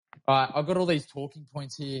All right, I've got all these talking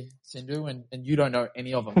points here, Sindhu, and you don't know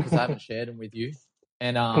any of them because I haven't shared them with you.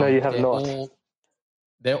 And No, you have not.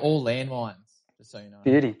 They're all landmines, just so you know.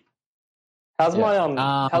 Beauty. How's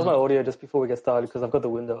Yeah. how's my audio just before we get started? Because I've got the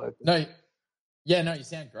window open. No, you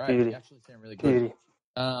sound great. Beauty. You actually sound really good. Beauty.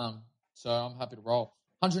 So I'm happy to roll.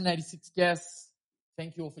 186 guests.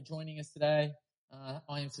 Thank you all for joining us today.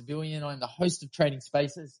 I am Civilian. I'm the host of Trading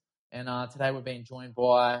Spaces, and today we're being joined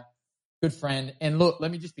by a good friend. And look,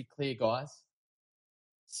 let me just be clear, guys.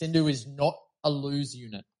 Sindhu is not a lose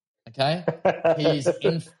unit. Okay,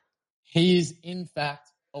 he is in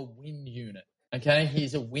fact a win unit. Okay,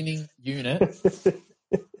 he's a winning unit,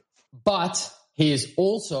 but he is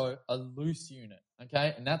also a loose unit.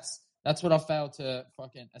 Okay, and that's what I failed to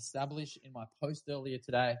fucking establish in my post earlier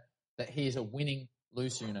today, that he is a winning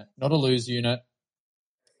loose unit, not a lose unit.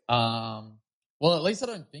 Well, at least I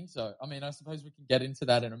don't think so. I mean, I suppose we can get into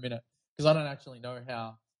that in a minute because I don't actually know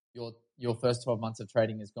how your first 12 months of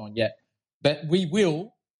trading has gone yet. But we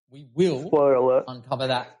will Spoiler alert. uncover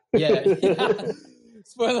that. Yeah.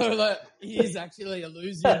 Spoiler alert, he is actually a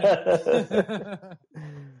lose unit.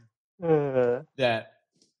 Yeah.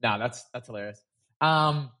 No, that's hilarious.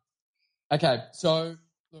 Okay, so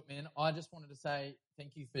look, man, I just wanted to say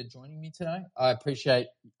thank you for joining me today. I appreciate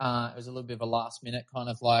it was a little bit of a last minute kind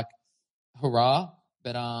of like hurrah,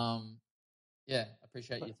 but yeah, I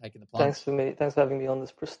appreciate you taking the plunge. Thanks for having me on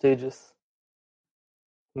this prestigious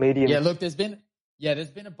medium. Yeah, look, there's been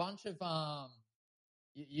a bunch of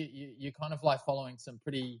you're kind of like following some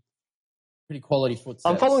pretty quality footsteps.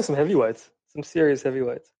 I'm following some heavyweights, some serious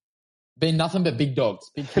heavyweights. Been nothing but big dogs,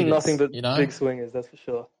 big hitters, nothing but big swingers, that's for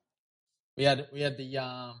sure. We had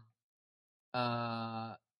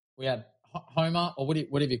Homer, or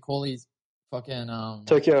whatever you call his fucking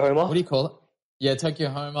Tokyo Homer. What do you call it? Yeah, Tokyo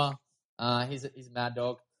Homer. He's a mad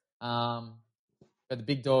dog. But the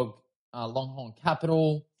big dog, Longhorn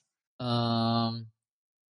Capital, Grand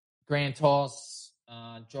Toss,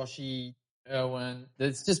 Joshy, Irwin.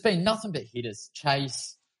 There's just been nothing but hitters.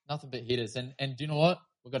 Chase, nothing but hitters. And do you know what?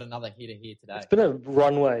 We've got another hitter here today. It's been a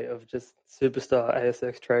runway of just superstar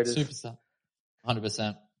ASX traders. Superstar.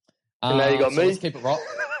 100%. And now you got me. Let's keep it rock.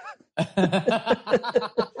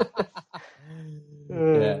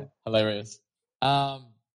 Yeah, hilarious. All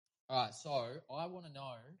right, so I want to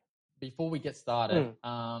know, before we get started,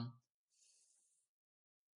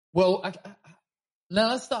 well, now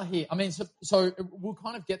let's start here. I mean, so we'll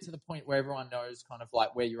kind of get to the point where everyone knows kind of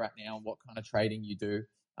like where you're at now and what kind of trading you do.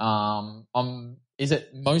 Is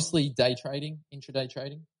it mostly day trading, intraday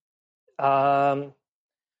trading?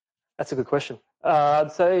 That's a good question.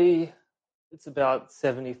 I'd say it's about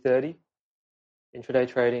 70-30. Intraday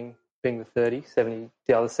trading being the 30,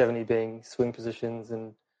 the other 70 being swing positions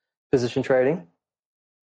and position trading.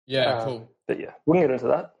 Yeah, cool. But yeah, we can get into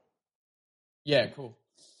that. Yeah, cool.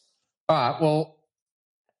 All right, well,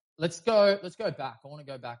 let's go back. I want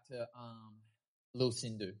to go back to Lil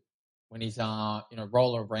Sindhu when he's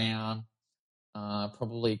rolling around,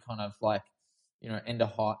 probably kind of like end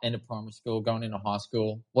of primary school, going into high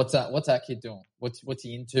school. What's that kid doing? What's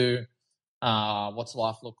he into? What's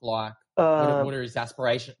life look like? What are his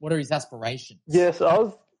aspirations? Yes,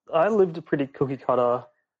 I lived a pretty cookie cutter,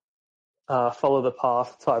 follow the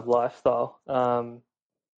path type lifestyle.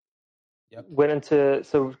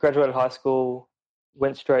 Graduated high school,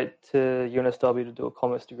 went straight to UNSW to do a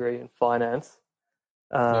commerce degree in finance.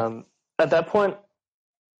 At that point,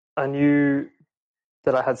 I knew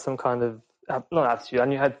that I had some kind of not aptitude. I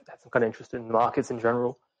knew I had some kind of interest in markets in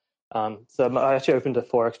general. So I actually opened a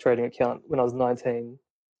Forex trading account when I was 19.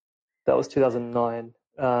 That was 2009.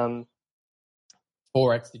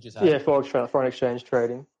 Forex, did you say? Yeah, foreign exchange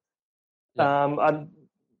trading. Yeah.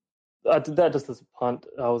 I did that just as a punt.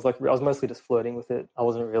 I was mostly just flirting with it. I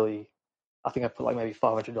wasn't really. I think I put like maybe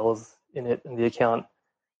 $500 in the account.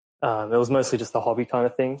 It was mostly just a hobby kind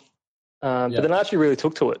of thing. But then I actually really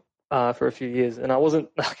took to it for a few years, and I wasn't.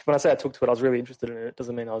 When I say I took to it, I was really interested in it. It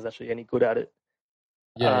doesn't mean I was actually any good at it.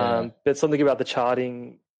 But something about the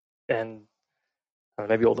charting and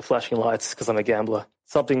maybe all the flashing lights, because I'm a gambler.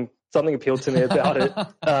 Something appealed to me about it.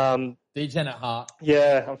 Degen at heart.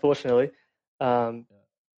 Yeah, unfortunately. So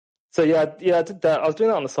I did that. I was doing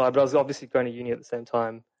that on the side, but I was obviously going to uni at the same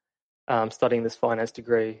time, studying this finance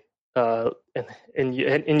degree. In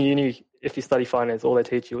uni, if you study finance, all they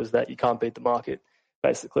teach you is that you can't beat the market,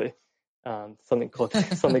 basically. Something called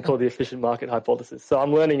the efficient market hypothesis. So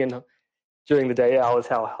I'm learning during the day hours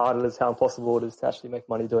how hard it is, how impossible it is to actually make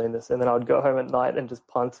money doing this. And then I would go home at night and just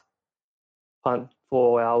punt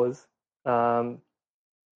 4 hours.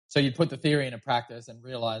 So you put the theory into practice and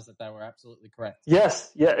realize that they were absolutely correct.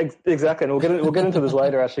 Yes, yeah, exactly. And we'll get into this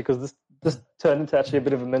later actually, because this turned into actually a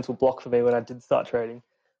bit of a mental block for me when I did start trading.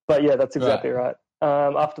 But yeah, that's exactly right.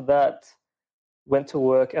 After that, went to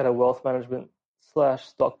work at a wealth management /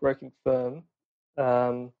 stockbroking firm.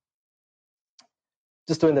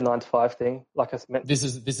 Just doing the 9 to 5 thing, like I meant. This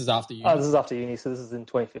is after uni. This is after uni, so this is in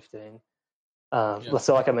 2015.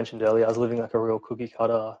 So, like I mentioned earlier, I was living like a real cookie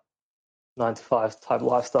cutter 9 to 5 type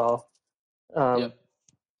lifestyle. So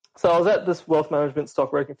I was at this wealth management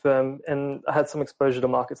stockbroking firm, and I had some exposure to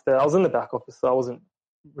markets there. I was in the back office, so I wasn't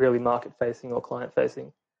really market facing or client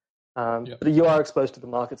facing. But you are exposed to the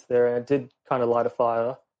markets there, and it did kind of light a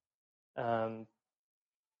fire.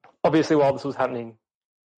 Obviously, while this was happening,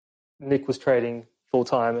 Nick was trading full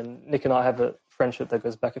time, and Nick and I have a friendship that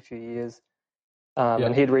goes back a few years.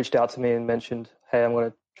 And he'd reached out to me and mentioned, "Hey, I'm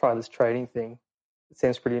going to try this trading thing. It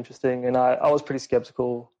seems pretty interesting." And I was pretty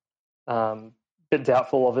skeptical, bit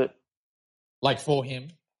doubtful of it. Like for him?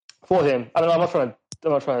 For him. I don't know, I'm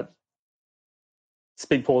not trying to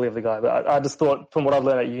speak poorly of the guy, but I just thought, from what I've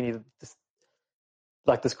learned at uni,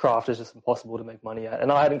 this craft is just impossible to make money at.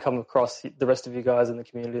 And I hadn't come across the rest of you guys in the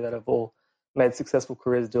community that have all made successful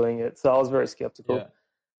careers doing it. So I was very skeptical. Yeah.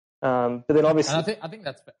 But then obviously, and I think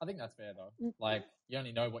that's fair though. Like, you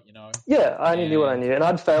only know what you know. Yeah, I only knew what I knew, and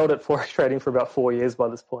I'd failed at forex trading for about 4 years by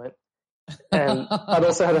this point. And I'd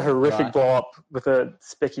also had a horrific blow up with a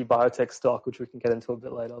specky biotech stock, which we can get into a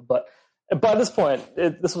bit later. But by this point,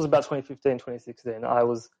 this was about 2015, 2016. I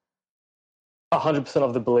was 100%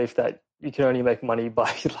 of the belief that you can only make money by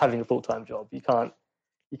having a full-time job. You can't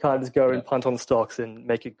just go and punt on stocks and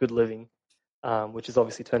make a good living, which has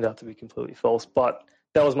obviously turned out to be completely false. But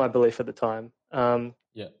that was my belief at the time.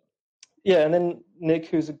 Yeah, and then Nick,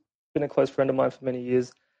 who's been a close friend of mine for many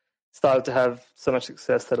years, started to have so much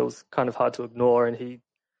success that it was kind of hard to ignore. And he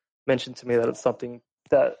mentioned to me that it's something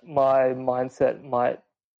that my mindset might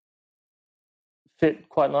fit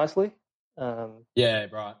quite nicely. Yeah,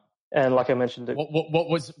 right. And like I mentioned,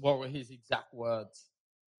 what were his exact words?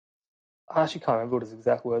 I actually can't remember what his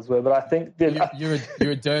exact words were, but I think you're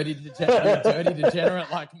a dirty degenerate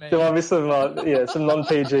like me. There might be some some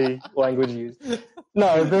non-PG language used.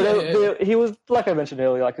 No, but he was, like I mentioned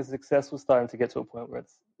earlier, like his success was starting to get to a point where it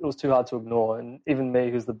was too hard to ignore. And even me,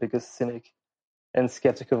 who's the biggest cynic and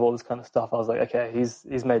skeptic of all this kind of stuff, I was like, okay, he's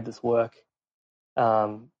made this work.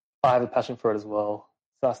 I have a passion for it as well,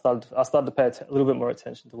 so I started to pay a little bit more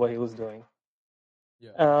attention to what he was doing.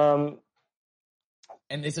 Yeah.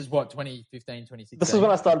 And this is what, 2015, 2016? This is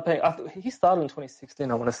when I started paying. He started in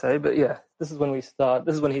 2016, I want to say, but yeah, this is when he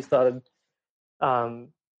started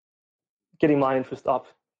getting my interest up.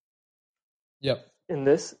 Yep. In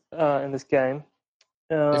this game.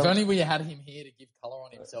 If only we had him here to give color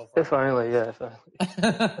on himself. Right? If only, yeah. If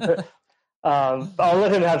only.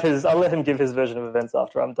 I'll let him give his version of events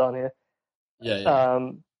after I'm done here. Yeah.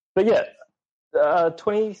 But yeah,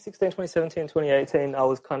 2016, 2017, 2018, I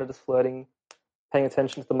was kind of just flirting, paying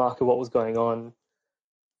attention to the market, what was going on,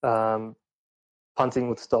 punting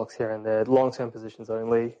with stocks here and there, long-term positions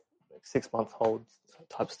only, like 6-month holds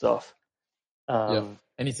type stuff.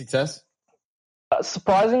 Any success?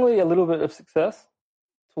 Surprisingly, a little bit of success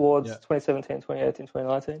towards 2017, 2018,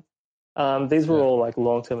 2019. These were all like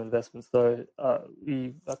long-term investments, though. I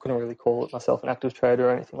couldn't really call it myself an active trader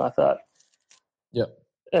or anything like that. Yeah.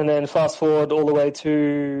 And then fast forward all the way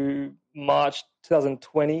to March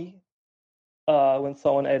 2020, when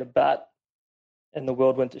someone ate a bat and the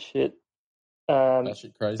world went to shit. That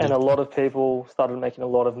shit crazy. And a lot of people started making a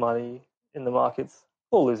lot of money in the markets,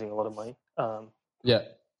 or losing a lot of money.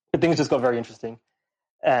 But things just got very interesting.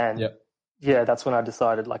 And that's when I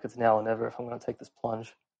decided, like, it's now or never if I'm going to take this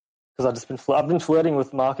plunge. Because I've been flirting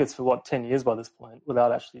with markets for 10 years by this point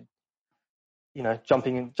without actually,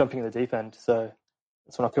 jumping in the deep end. So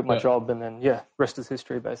that's when I quit my job, and then rest is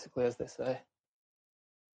history, basically, as they say.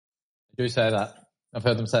 I do say that. I've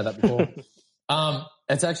heard them say that before.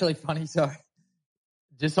 It's actually funny. So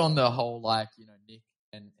just on the whole, Nick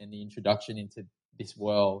and the introduction into this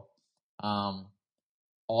world, and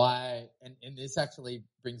this actually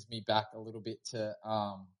brings me back a little bit to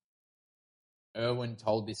Erwin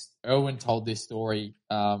told this story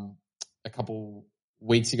a couple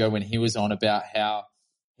weeks ago when he was on about how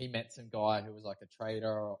he met some guy who was like a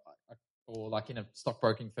trader or like in a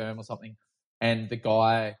stockbroking firm or something, and the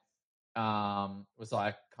guy was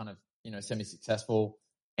like kind of semi-successful,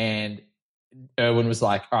 and Erwin was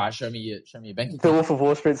like, all right, show me your bank account. The Wolf of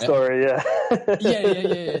Wall Street story, yeah.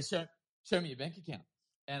 yeah. Show me your bank account.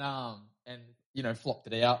 And flopped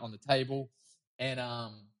it out on the table, and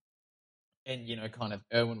kind of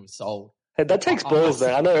Erwin was sold. Hey, that takes balls,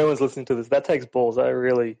 man. I know everyone's listening to this. That takes balls. I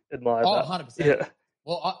really admire that. 100%. Yeah.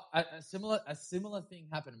 Well, a similar thing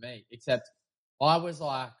happened to me, except I was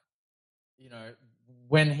like,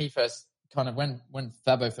 when he first when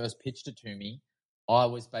Fabo first pitched it to me, I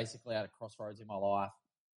was basically at a crossroads in my life,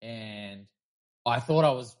 and I thought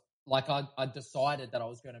I was like, I decided that I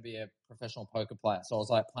was going to be a professional poker player. So I was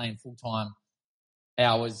like playing full-time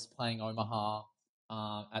hours, playing Omaha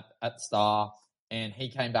at Star, and he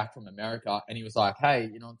came back from America and he was like, hey,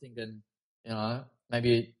 I'm thinking,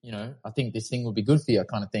 maybe, I think this thing would be good for you,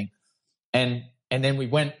 kind of thing. And then we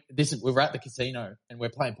were at the casino and we're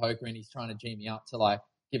playing poker and he's trying to G me up to like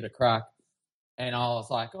give it a crack. And I was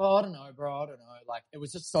like, oh, I don't know, bro. I don't know. Like, it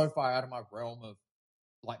was just so far out of my realm of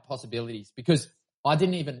like possibilities because I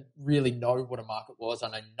didn't even really know what a market was. I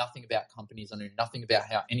know nothing about companies. I knew nothing about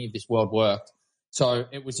how any of this world worked. So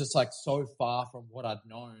it was just like so far from what I'd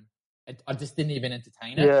known. I just didn't even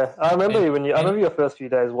entertain it. Yeah, I remember I remember your first few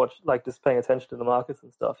days just paying attention to the markets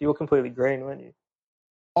and stuff. You were completely green, weren't you?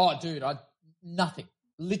 Oh, dude, nothing.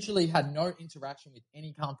 Literally had no interaction with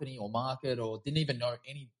any company or market or didn't even know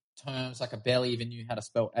any terms. Like I barely even knew how to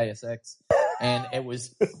spell ASX. And it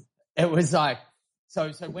was like,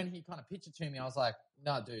 so when he kind of pitched it to me, I was like,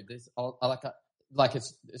 no, dude, it's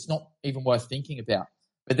not even worth thinking about.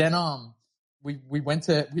 But then, we were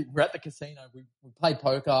at the casino. We played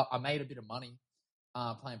poker. I made a bit of money,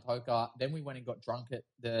 playing poker. Then we went and got drunk at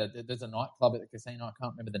there's a nightclub at the casino. I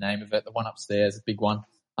can't remember the name of it. The one upstairs, a big one.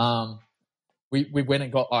 We went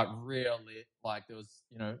and got like real lit. Like there was,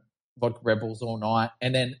 vodka Rebels all night.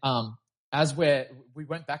 And then, we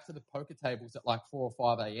went back to the poker tables at like 4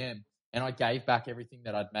 or 5 a.m. and I gave back everything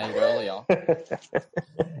that I'd made earlier.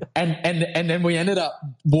 and then we ended up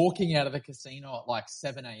walking out of the casino at like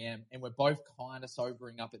 7 a.m. and we're both kind of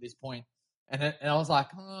sobering up at this point. And I was like,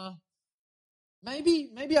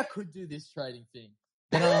 maybe I could do this trading thing.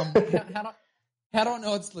 But how do I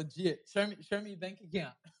know it's legit? Show me your bank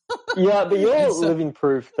account. Yeah, but you're living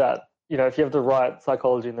proof that, if you have the right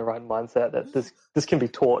psychology and the right mindset, that this can be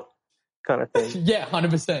taught, kind of thing. Yeah,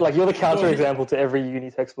 100%. Like you're the counter example to every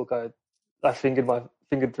uni textbook I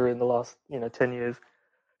fingered through in the last 10 years.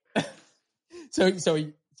 So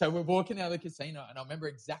we're walking out of the casino, and I remember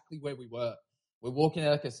exactly where we were. We're walking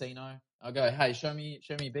out of the casino. I go, hey, show me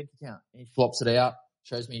your bank account. And he flops it out,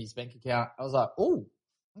 shows me his bank account. I was like, oh,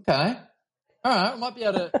 okay, all right, we might be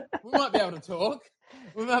able to talk.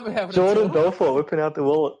 We might be able to Jordan talk. Belfort whipping out the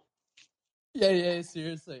wallet. Yeah,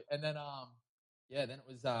 seriously. And then then it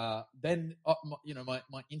was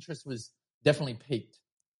my interest was definitely peaked.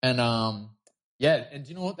 And and do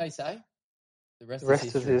you know what they say? The rest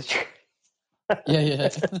is history. Yeah.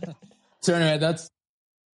 So anyway, I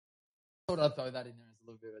thought I'd throw that in there as a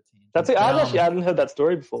little bit of a tangent. I hadn't heard that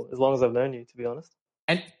story before, as long as I've known you, to be honest.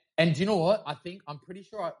 And do you know what? I'm pretty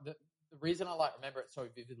sure the reason I remember it so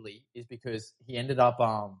vividly is because he ended up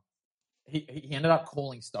he ended up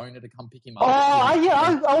calling Stoner to come pick him up. Oh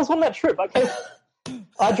yeah, I was on that trip.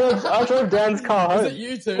 I drove Dan's car home. Was it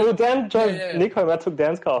you too? Well, Dan drove Nick home. I took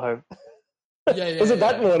Dan's car home. Yeah. Was it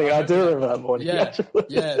that morning? I do remember that morning. Yeah.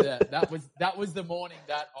 That was the morning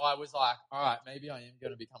that I was like, all right, maybe I am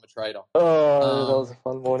going to become a trader. Oh, that was a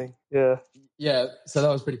fun morning. Yeah. Yeah. So that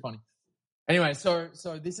was pretty funny. Anyway, so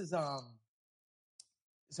this is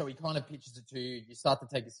so he kind of pitches it to you. You start to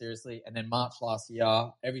take it seriously, and then March last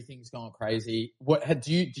year, everything's going crazy. Did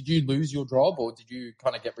you lose your job, or did you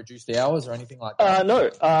kind of get reduced hours or anything like that? No.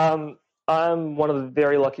 I'm one of the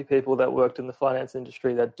very lucky people that worked in the finance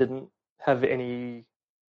industry that didn't have any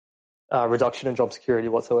reduction in job security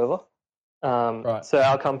whatsoever. Right. So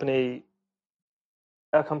our company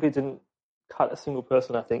didn't cut a single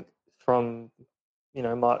person, I think, from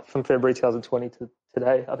from February 2020 to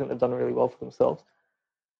today. I think they've done really well for themselves.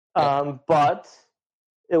 But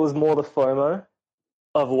it was more the FOMO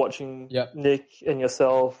of watching Nick and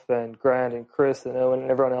yourself and Grant and Chris and Owen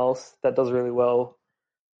and everyone else that does really well.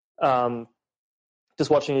 Just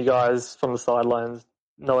watching you guys from the sidelines,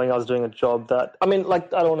 knowing I was doing a job that, I don't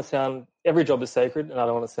want to sound, every job is sacred, and I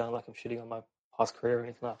don't want to sound like I'm shitting on my past career or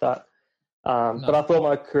anything like that. But I thought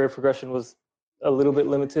my career progression was a little bit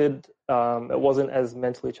limited. It wasn't as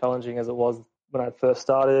mentally challenging as it was when I first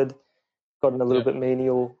started. Gotten a little bit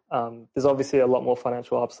menial. There's obviously a lot more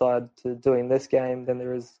financial upside to doing this game than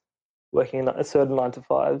there is working in a certain 9 to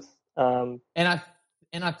 5s. And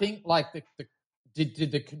I think like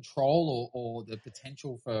did the control or the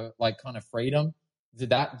potential for like kind of freedom, did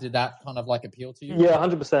that kind of like appeal to you? Yeah,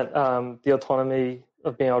 100%. The autonomy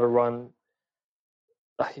of being able to run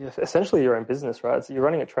essentially your own business, right? So you're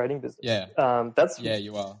running a trading business. Yeah.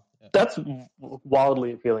 You are. Yeah. That's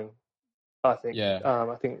wildly appealing. I think. Yeah.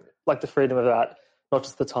 I think like the freedom of that, not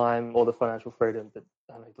just the time or the financial freedom, but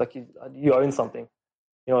like you own something.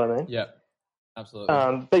 You know what I mean? Yeah.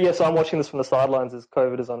 Absolutely. But yeah, so I'm watching this from the sidelines as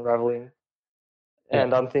COVID is unraveling,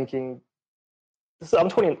 and Yeah. I'm thinking, so I'm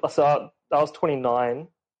 20. So I was 29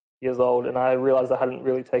 years old, and I realized I hadn't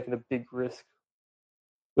really taken a big risk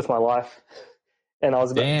with my life. And I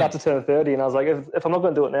was about to turn 30, and I was like, if I'm not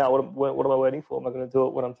going to do it now, what am I waiting for? Am I going to do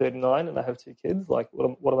it when I'm 39 and I have 2 kids? Like, what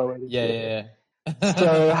am I waiting for? Yeah.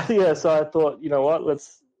 So so I thought, you know what,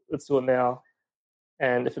 let's do it now.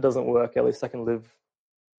 And if it doesn't work, at least I can live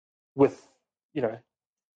with,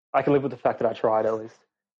 I can live with the fact that I tried at least.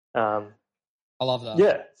 I love that.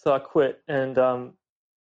 Yeah. So I quit, and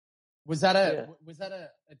was that a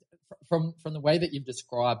from the way that you've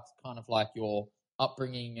described kind of like your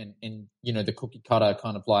upbringing and the cookie cutter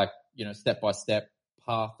kind of like step by step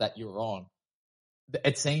path that you were on?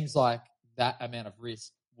 It seems like that amount of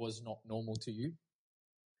risk was not normal to you.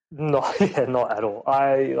 not at all.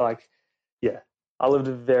 I lived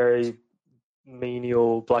a very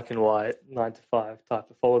menial, black and white, 9 to 5 type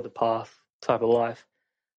of follow the path type of life.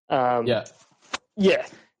 Yeah.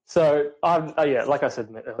 So like I said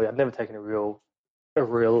earlier, I've never taken a real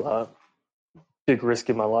big risk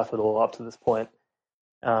in my life at all up to this point.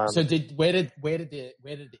 So where did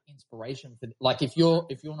the inspiration for, like, if you're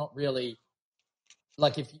not really,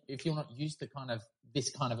 like, if you're not used to kind of this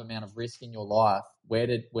kind of amount of risk in your life, where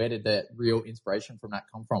did the real inspiration from that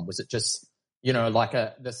come from? Was it just like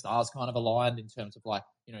the stars kind of aligned in terms of like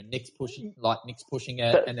Nick's pushing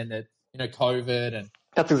it, and then the COVID, and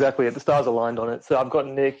that's exactly it. The stars aligned on it. So I've got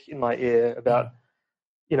Nick in my ear about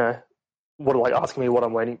asking me what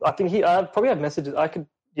I'm waiting. I think he probably had messages.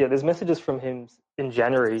 There's messages from him in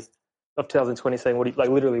January of 2020 saying, what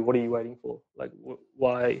are you waiting for? Like,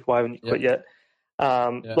 why haven't you quit yet?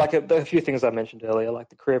 Like a few things I mentioned earlier, like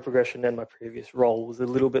the career progression and my previous role was a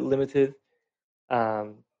little bit limited.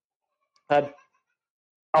 I'm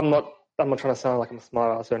not trying to sound like I'm a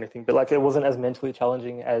smart ass or anything, but like it wasn't as mentally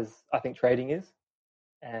challenging as I think trading is.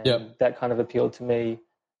 And that kind of appealed to me.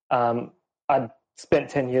 I'd spent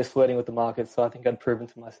 10 years flirting with the market, so I think I'd proven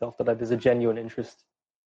to myself that there's a genuine interest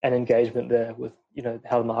and engagement there with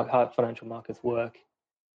how financial markets work.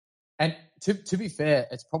 And to be fair,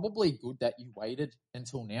 it's probably good that you waited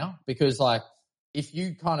until now, because like if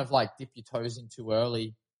you kind of like dip your toes in too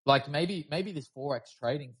early, like maybe this Forex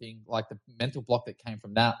trading thing, like the mental block that came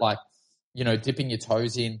from that, like dipping your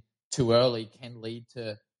toes in too early can lead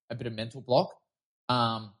to a bit of mental block.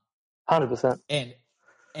 100%. And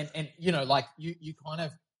like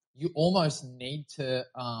you almost need to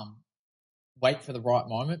wait for the right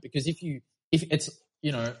moment, because if you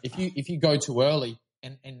go too early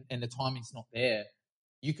and the timing's not there,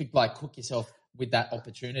 you could like cook yourself with that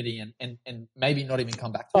opportunity and maybe not even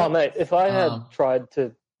come back to it. Oh mate, if I had tried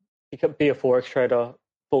to be a Forex trader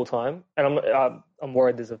full time, and I'm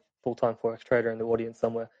worried there's a full time Forex trader in the audience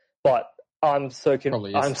somewhere, but I'm so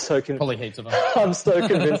probably heaps of them. I'm so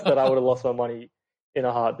convinced that I would have lost my money in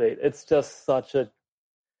a heartbeat. It's just such a,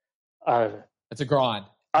 I don't know. It's a grind.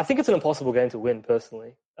 I think it's an impossible game to win,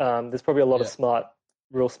 personally. There's probably a lot of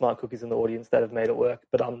real smart cookies in the audience that have made it work,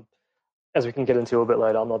 but as we can get into a bit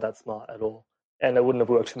later, I'm not that smart at all, and it wouldn't have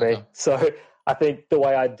worked for me. So I think the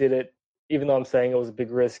way I did it, even though I'm saying it was a big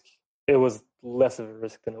risk, it was less of a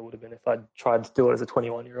risk than it would have been if I'd tried to do it as a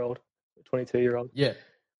 21-year-old, 22-year-old. Yeah.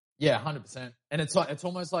 Yeah, 100%. And it's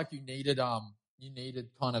almost like you needed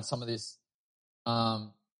kind of some of this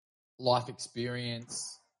life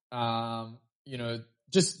experience,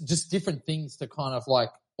 just different things to kind of like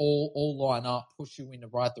all line up, push you in the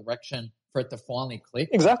right direction for it to finally click.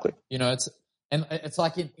 Exactly. It's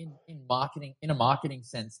like in marketing, in a marketing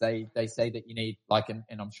sense, they say that you need like, and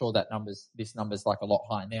I'm sure that this number's like a lot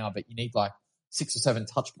higher now, but you need like 6 or 7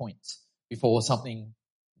 touch points before something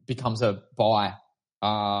becomes a buy.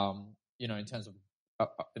 In terms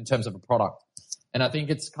of a product. And I think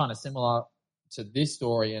it's kind of similar to this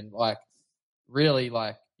story, and like really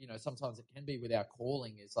like, sometimes it can be with our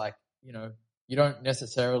calling is like, you don't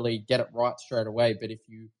necessarily get it right straight away, but if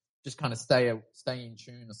you just kind of stay in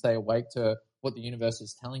tune or stay awake to what the universe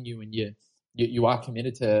is telling you, and you are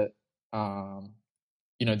committed to,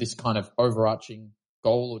 this kind of overarching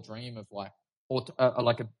goal or dream of like, or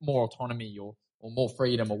like a more autonomy or more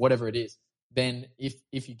freedom or whatever it is, then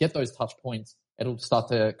if you get those touch points, it'll start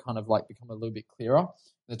to kind of like become a little bit clearer.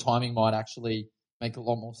 The timing might actually make a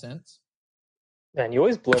lot more sense. Man, you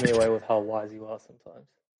always blow me away with how wise you are sometimes.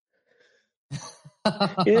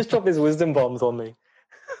 You just drop these wisdom bombs on me.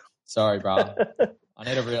 Sorry, bro. I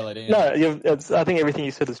need to reel it in. No, I think everything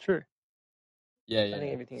you said is true. Yeah. I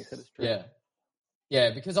think everything you said is true. Yeah. Yeah,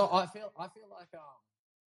 because I feel like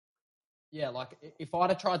yeah, like if I'd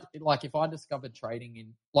have tried, like if I discovered trading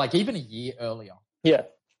in like even a year earlier, Yeah.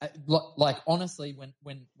 like honestly,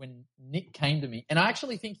 when Nick came to me, and I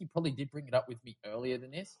actually think he probably did bring it up with me earlier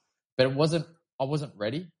than this, but I wasn't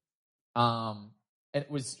ready. And it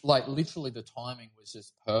was like literally the timing was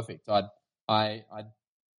just perfect. I'd kind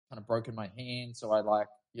of broken my hand, so I like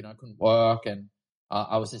couldn't work, and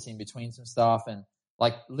I was just in between some stuff, and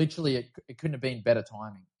like literally it couldn't have been better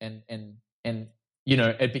timing, and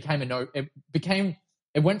it became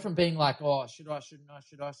it went from being like, oh, shouldn't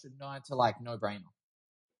I to like no brainer.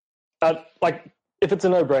 Like if it's a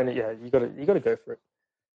no-brainer, yeah, you got to go for it.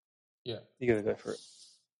 Yeah, you got to go for it.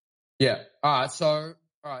 Yeah. All right. So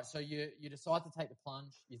you decide to take the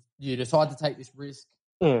plunge. You decide to take this risk.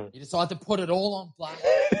 You decide to put it all on black.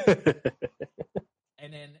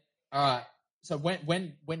 And then, all right. So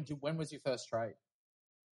when was your first trade?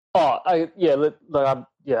 No, I don't want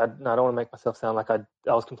to make myself sound like I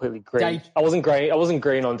was completely green. I wasn't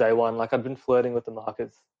green on day one. Like I'd been flirting with the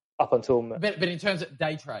markets up until. But in terms of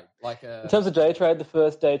day trade, like in terms of day trade, the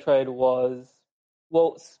first day trade was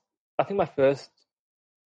I think my first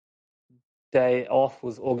day off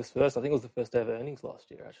was August 1st. I think it was the first day of earnings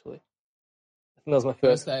last year. Actually, I think that was my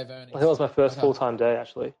first day of earnings. I think it was my first full-time day.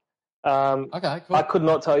 Actually, okay, cool. I could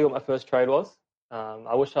not tell you what my first trade was.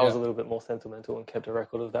 I wish I was a little bit more sentimental and kept a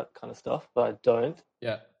record of that kind of stuff, but I don't.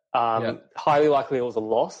 Yeah. Highly likely it was a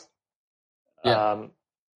loss. Yeah.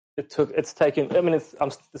 It's taken. I mean,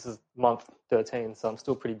 this is month 13, so I'm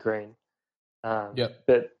still pretty green.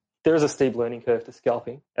 But there is a steep learning curve to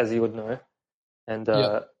scalping, as you would know, and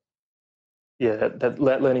that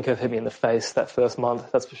learning curve hit me in the face that first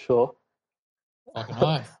month. That's for sure. Fucking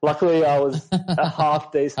nice. Luckily, I was a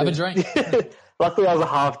half decent. Have a drink. Luckily, I was a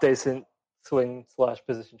half decent swing /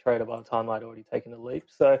 position trader by the time I'd already taken the leap.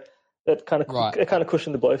 So it kind of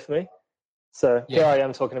cushioned the blow for me. So here I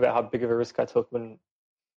am talking about how big of a risk I took when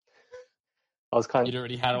I was You'd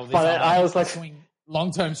already had all this. I was like swing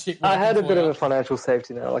long-term shit. I had a bit of a financial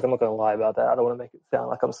safety net. Like I'm not going to lie about that. I don't want to make it sound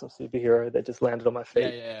like I'm some superhero that just landed on my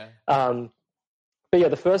feet. Yeah. But yeah,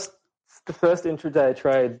 the first intraday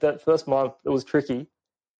trade, that first month, it was tricky.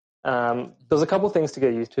 There was a couple of things to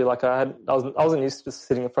get used to. Like I wasn't used to just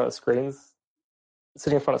sitting in front of screens,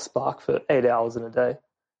 sitting in front of Spark for 8 hours in a day,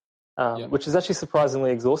 which is actually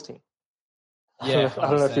surprisingly exhausting. Yeah, I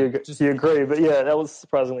don't know if you agree, but yeah, that was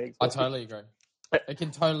surprisingly exhausting. I totally agree. It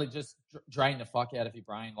can totally just drain the fuck out of your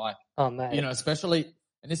brain, like especially.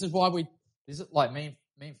 And this is why me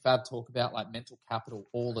and Fab talk about like mental capital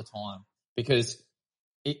all the time, because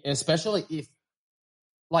especially if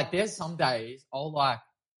like there's some days I'll log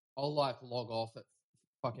off at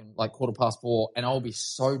fucking like 4:15 and I'll be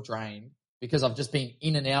so drained because I've just been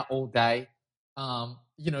in and out all day.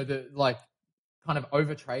 The like kind of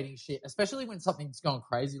over trading shit, especially when something's going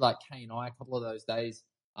crazy like K&I a couple of those days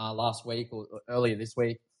last week or earlier this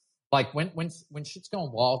week. Like when shit's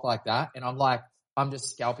going wild like that, and I'm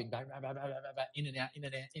just scalping back, in and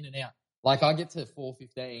out. Like I get to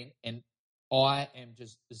 4:15 and I am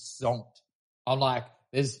just zonked. I'm like,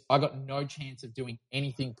 I got no chance of doing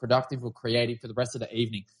anything productive or creative for the rest of the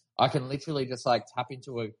evening. I can literally just like tap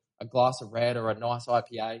into a glass of red or a nice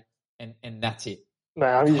IPA and that's it.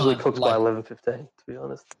 Man, I'm usually cooked by 11:15, to be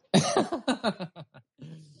honest.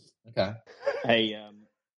 Okay. Hey,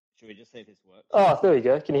 should we just see if this works? Oh, there you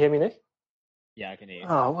go. Can you hear me, Nick? Yeah, I can hear you.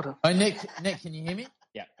 Oh, what a... Oh, Nick, can you hear me?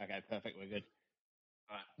 Yeah, okay, perfect. We're good.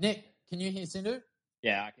 All right. Nick, can you hear Sindhu?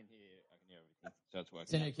 Yeah, I can hear everything. So it's working.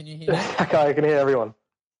 Sindhu, can you hear me? Okay, I can hear everyone.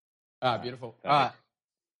 All right, beautiful. Perfect. All right,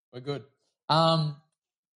 we're good.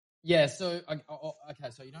 Yeah, so,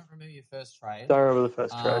 okay, so you don't remember your first trade. Don't remember the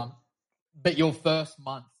first trade. But your first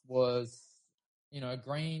month was,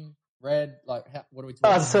 green, red, like, what are we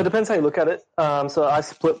talking about? So it depends how you look at it. So I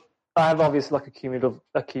have obviously like a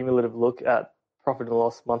cumulative look at profit and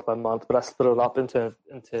loss month by month, but I split it up into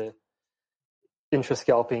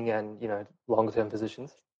intra-scalping and, longer term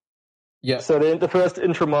positions. Yeah. So the first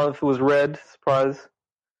intra month was red, surprise.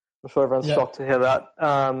 I'm sure everyone's shocked to hear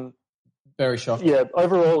that. Very shocked. Yeah,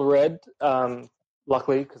 overall red,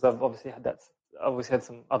 luckily, because I've obviously had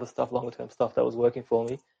some other stuff, longer term stuff that was working for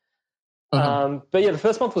me. But yeah, the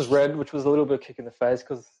first month was red, which was a little bit of a kick in the face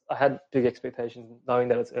because I had big expectations knowing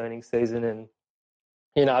that it's earnings season and,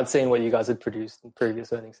 I'd seen what you guys had produced in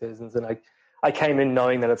previous earnings seasons and I came in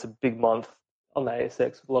knowing that it's a big month on the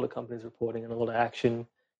ASX with a lot of companies reporting and a lot of action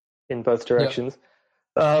in both directions.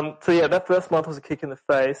 Yep. So yeah, that first month was a kick in the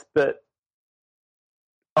face, but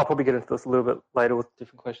I'll probably get into this a little bit later with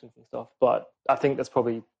different questions and stuff, but I think that's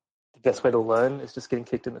probably the best way to learn is just getting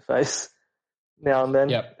kicked in the face now and then.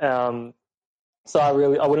 Yep. So I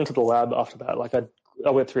went into the lab after that. Like I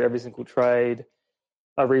went through every single trade.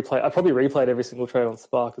 I probably replayed every single trade on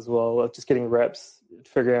Spark as well. Like just getting reps,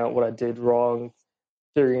 figuring out what I did wrong,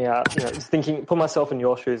 figuring out, just thinking, put myself in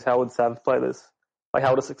your shoes. How would Sav play this? Like,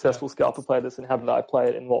 how would a successful scalper play this, and how did I play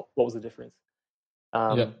it, and what was the difference?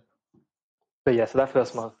 But yeah, so that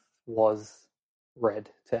first month was red.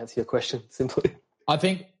 To answer your question simply, I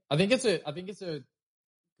think it's a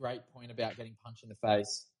great point about getting punched in the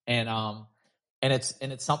face, and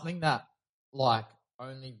it's something that like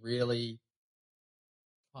only really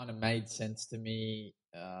kind of made sense to me.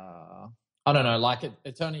 I don't know, like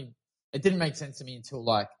it didn't make sense to me until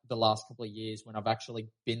like the last couple of years when I've actually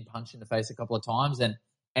been punched in the face a couple of times and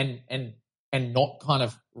not kind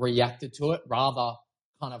of reacted to it, rather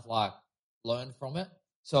kind of like learned from it.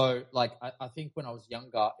 So like I think when I was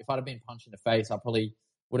younger, if I'd have been punched in the face, I probably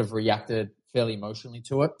would have reacted fairly emotionally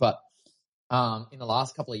to it. But in the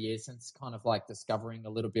last couple of years, since kind of like discovering a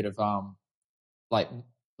little bit of like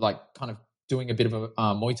kind of doing a bit of a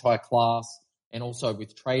Muay Thai class, and also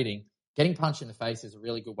with trading, getting punched in the face is a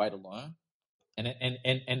really good way to learn. And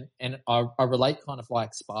I relate kind of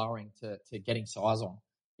like sparring to getting size on.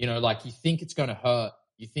 Like you think it's going to hurt.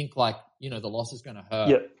 You think like, the loss is going to hurt.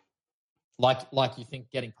 Yeah. Like you think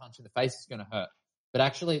getting punched in the face is going to hurt. But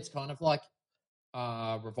actually it's kind of like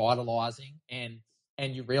revitalizing, and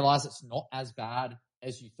you realize it's not as bad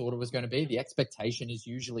as you thought it was going to be. The expectation is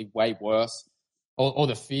usually way worse, or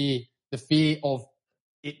the fear of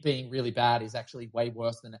it being really bad is actually way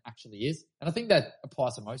worse than it actually is. And I think that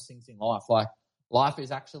applies to most things in life. Like life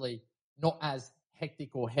is actually not as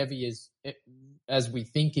hectic or heavy as we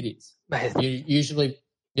think it is. Usually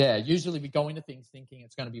we go into things thinking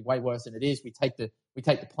it's going to be way worse than it is. We take the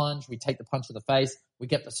plunge, we take the punch to the face, we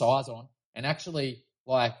get the size on, and actually,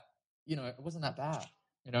 like, it wasn't that bad.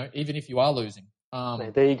 Even if you are losing.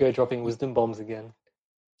 There you go, dropping wisdom bombs again.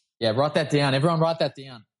 Yeah, write that down. Everyone, write that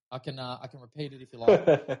down. I can repeat it if you like.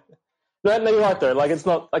 No, you're right though. Like it's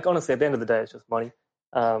not like, honestly, at the end of the day, it's just money.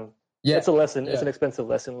 It's a lesson. Yeah. It's an expensive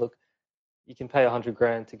lesson. Look, you can pay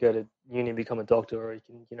 $100,000 to go to uni and become a doctor, or you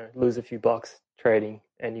can, lose a few bucks trading,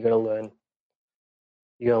 and you're gonna learn.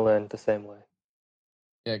 You're gonna learn the same way.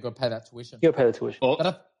 Yeah, got to pay that tuition. You got to pay the tuition.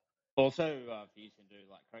 Also, for you to do,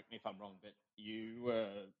 like, correct me if I'm wrong, but you were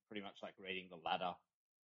pretty much like reading the ladder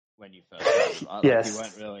when you first started, right? Yes. Like, you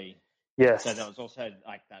weren't really. Yes. So there was also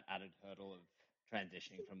like that added hurdle of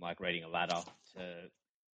transitioning from like reading a ladder to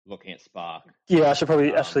looking at Spark. Yeah, I should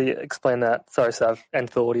probably actually explain that. Sorry, Sav, and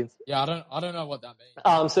for the audience. Yeah, I don't know what that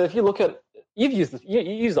means. So if you look at, you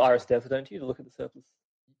use Iris Depth, don't you, to look at the surface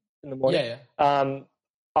in the morning? Yeah.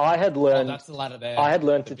 I had learned. Oh, that's the ladder there. I had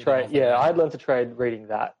learned to trade. Yeah, I had learned to trade reading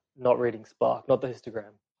that, not reading Spark, not the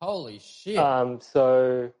histogram. Holy shit.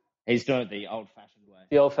 So he's doing it the old-fashioned way.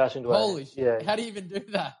 The old-fashioned way. Holy shit! Yeah. How do you even do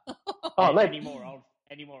that? Oh, mate. Any more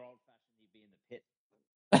old-fashioned, you'd be in the pit.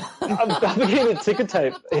 I'm beginning to ticker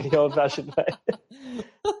tape in the old-fashioned way.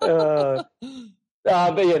 But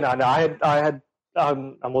yeah, no.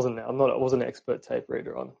 I wasn't an expert tape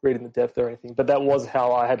reader on reading the depth or anything, but that was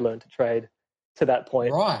how I had learned to trade to that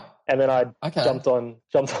point. Right. And then I jumped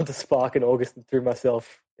onto Spark in August and threw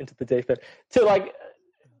myself into the deep end.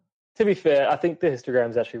 To be fair, I think the histogram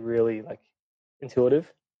is actually really like intuitive.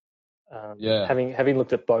 Having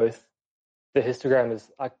looked at both, the histogram is,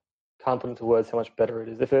 I can't put into words how much better it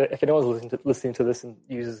is. If anyone's listening to this and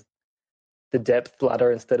uses the depth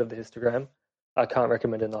ladder instead of the histogram, I can't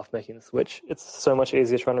recommend enough making the switch. It's so much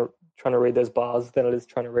easier trying to read those bars than it is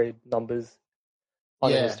trying to read numbers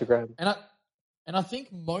on an histogram. And I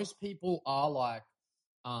think most people are like,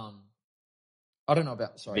 I don't know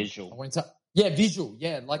about visual. Visual.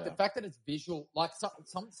 Yeah, like the fact that it's visual. Like some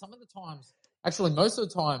of the times, actually most of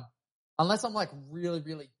the time, unless I'm like really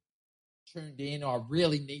really tuned in, or I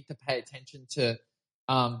really need to pay attention to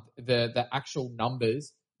the actual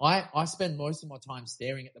numbers, I spend most of my time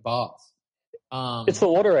staring at the bars. It's the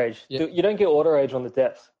auto age. Yeah. You don't get auto age on the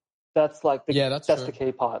depth. That's like that's the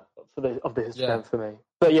key part of the histogram for me.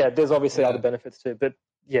 But yeah, there's obviously other benefits too. But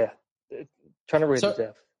yeah, trying to read the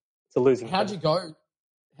depth, it's a losing. How'd you go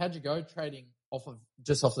trading off of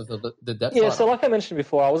the depth? Yeah, so like I mentioned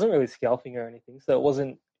before, I wasn't really scalping or anything, so it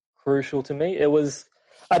wasn't crucial to me. It was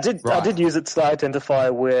I did use it to identify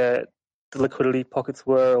where the liquidity pockets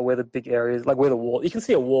were, or where the big areas, like where the wall. You can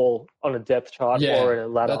see a wall on a depth chart or in a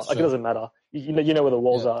ladder. Like it doesn't matter. You know where the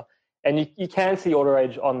walls are, and you can see auto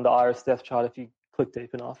age on the Iris depth chart if you click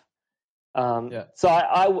deep enough. So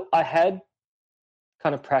I had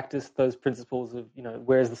kind of practiced those principles of,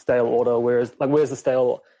 where's the stale order, where's the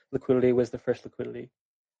stale liquidity, where's the fresh liquidity.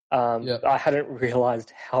 I hadn't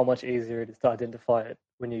realized how much easier it is to identify it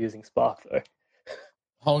when you're using Spark though.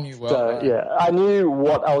 Whole new world. So right? yeah, I knew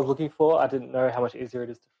what I was looking for. I didn't know how much easier it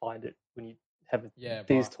is to find it when you have these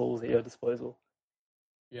right. tools at your disposal.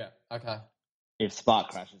 Yeah. Okay. If Spark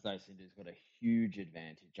crashes, though, Cinder's got a huge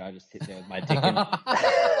advantage. I just sit there with my dick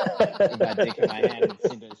in my hand, and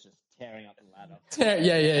Cinder's just tearing up the ladder.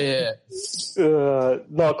 Yeah.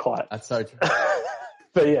 Not quite. That's so true.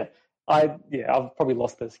 But yeah, I've probably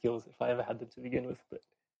lost those skills if I ever had them to begin with. But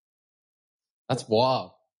That's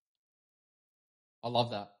wild. I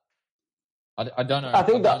love that. I don't know. I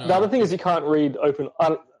think don't the know. other thing is you can't read open.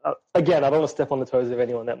 Again, I don't want to step on the toes of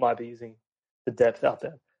anyone that might be using the depth out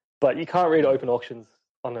there, but you can't read open auctions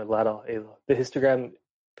on a ladder either. The histogram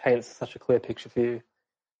paints such a clear picture for you,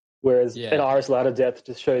 whereas an Iris ladder depth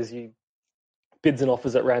just shows you bids and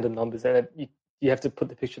offers at random numbers, and you have to put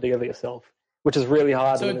the picture together yourself, which is really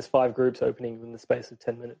hard when there's 5 groups opening in the space of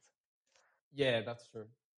 10 minutes. Yeah, that's true.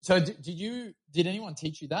 So did anyone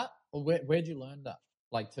teach you that, or where'd you learn that?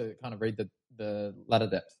 Like to kind of read the ladder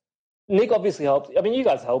depth? Nick obviously helped. I mean, you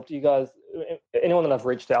guys helped. Anyone that I've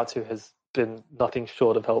reached out to has been nothing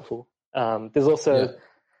short of helpful. There's also,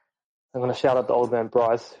 I'm going to shout out the old man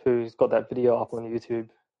Bryce, who's got that video up on YouTube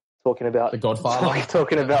talking about the Godfather,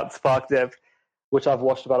 talking about Spark Depth, which I've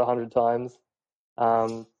watched about 100 times.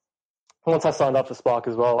 Once I signed up for Spark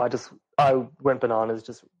as well, I went bananas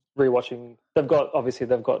just rewatching. They've got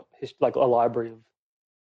like a library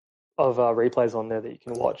of replays on there that you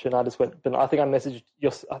can watch, and I just went. But I think I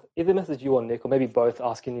either messaged you or Nick, or maybe both,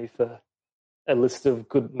 asking you for a list of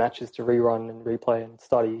good matches to rerun and replay and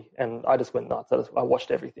study, and I just went nuts. I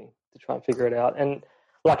watched everything to try and figure it out, and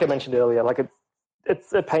like I mentioned earlier, like it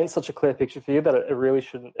paints such a clear picture for you that it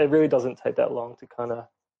really doesn't take that long to kind of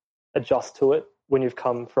adjust to it when you've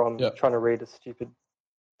come from trying to read a stupid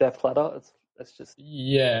depth ladder. It's just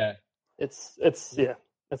it's a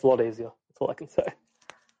lot easier. That's all I can say.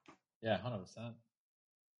 Yeah, 100%.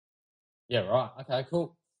 Yeah, right. Okay,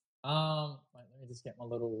 cool. Let me just get my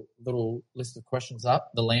little list of questions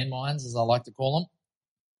up. The landmines, as I like to call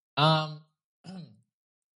them.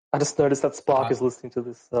 I just noticed that Spark is listening to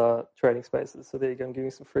this Trading Spaces, so there you go. I'm giving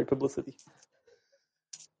you some free publicity.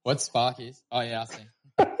 What Spark is? Oh yeah, I see.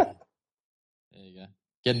 There you go.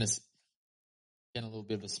 Getting a little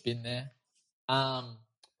bit of a spin there. All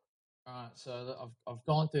right, so I've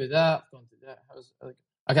gone through that.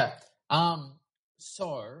 Okay.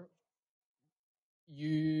 So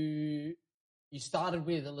you started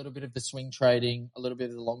with a little bit of the swing trading, a little bit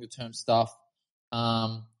of the longer term stuff.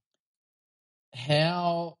 How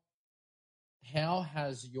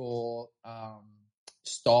has your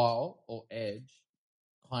style or edge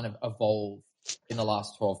kind of evolved in the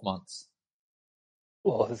last 12 months?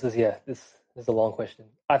 Well, this is a long question.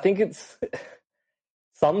 I think it's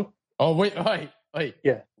some. Oh wait.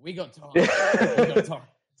 Yeah, we got time.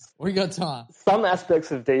 We got time. Some aspects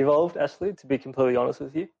have devolved, actually, to be completely honest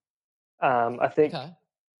with you. I think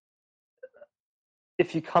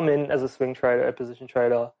if you come in as a swing trader, a position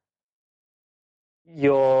trader,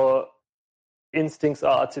 your instincts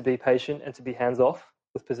are to be patient and to be hands-off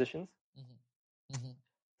with positions. Mm-hmm.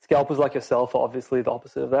 Scalpers like yourself are obviously the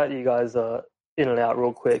opposite of that. You guys are in and out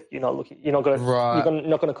real quick. You're not going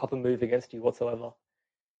to cop a move against you whatsoever.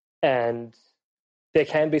 And there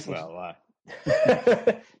can be some. Well,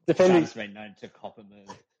 depending. Sam's been known to cop a move.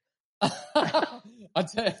 I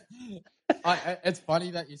tell you, it's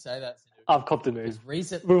funny that you say that. I've copped a move.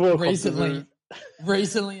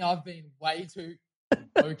 Recently, I've been way too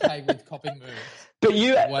okay with copping moves. But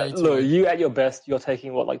you at your best, you're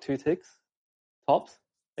taking what, like 2 ticks tops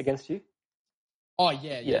against you? Oh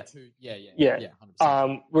yeah.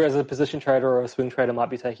 100%. Whereas a position trader or a swing trader might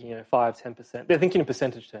be taking 5-10%. They're thinking in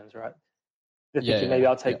percentage terms, right? They're thinking maybe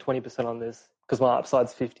I'll take 20% on this because my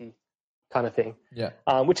upside's 50, kind of thing. Yeah.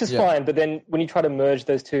 Which is fine, but then when you try to merge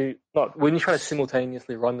those two, when you try to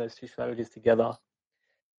simultaneously run those two strategies together,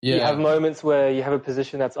 you have moments where you have a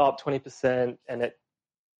position that's up 20% and it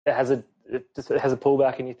has a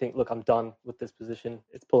pullback, and you think, look, I'm done with this position.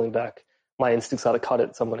 It's pulling back. My instincts are to cut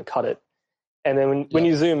it, so I'm going to cut it. And then when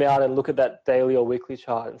you zoom out and look at that daily or weekly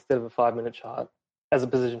chart instead of a 5-minute chart, as a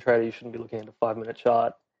position trader, you shouldn't be looking at a 5-minute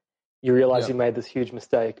chart. You realize you made this huge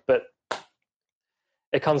mistake, but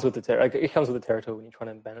it comes with the territory when you're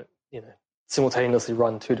trying to simultaneously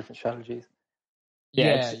run 2 different strategies.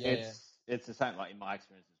 It's the same, like in my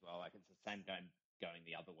experience as well. Like it's the same going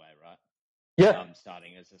the other way, right? Yeah.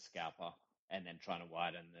 Starting as a scalper and then trying to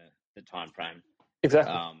widen the time frame.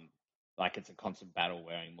 Exactly. Like it's a constant battle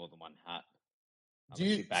wearing more than one hat. Do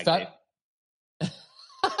you bag start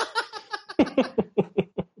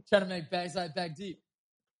trying to make bags like bag deep?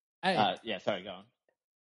 Hey. Sorry, go on.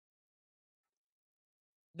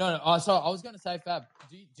 No. So I was going to say, Fab,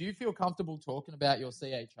 do you feel comfortable talking about your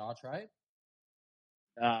CHR trade?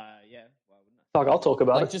 Yeah. Why wouldn't I? Fuck, I'll talk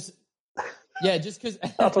about Like, it. just because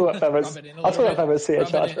I'll talk about Fab's. rub it in a I'll talk little about bit.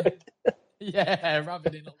 Fab's CHR Rub it in. trade. Yeah, rub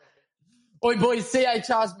it in a little bit. Oi, boys,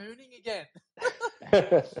 CHR's mooning again.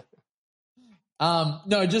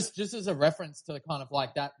 No, just as a reference to kind of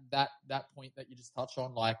like that point that you just touched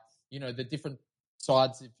on, like, you know, the different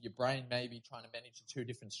sides of your brain maybe trying to manage two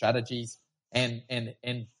different strategies and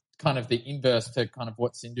kind of the inverse to kind of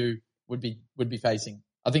what Sindhu would be facing.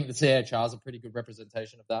 I think the CHR is a pretty good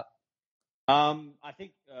representation of that. I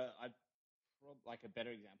think like a better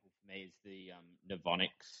example for me is the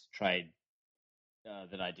Novonix trade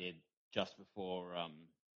that I did just before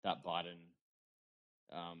that Biden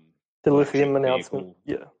The lithium electric announcement.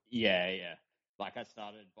 vehicle. Yeah. Like I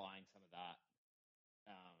started buying some of that.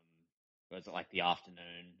 Was it like the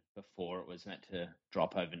afternoon before it was meant to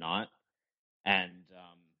drop overnight? And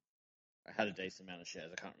I had a decent amount of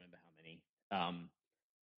shares. I can't remember how many.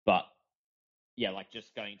 But yeah, like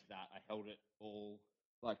just going to that, I held it all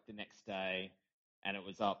like the next day, and it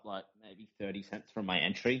was up like maybe 30 cents from my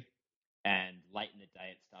entry. And late in the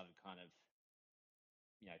day, it started kind of,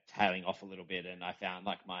 tailing off a little bit, and I found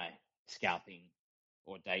like my scalping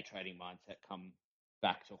or day trading mindset come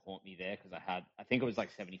back to haunt me there because I think it was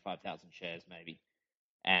like 75,000 shares maybe,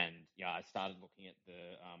 and I started looking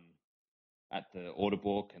at the order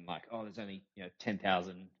book and like, oh, there's only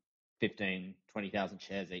 10,000, 15, 20,000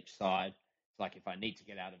 shares each side. So like if I need to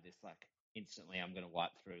get out of this like instantly, I'm going to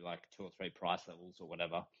wipe through like 2 or 3 price levels or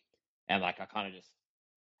whatever, and like I kind of just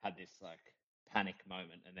had this like panic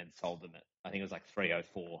moment and then sold them at, I think it was like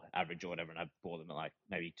 304 average or whatever, and I bought them at like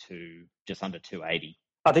maybe just under 280.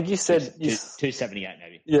 I think you said 278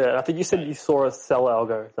 maybe. Yeah, I think you said you saw a sell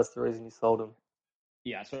algo. That's the reason you sold them.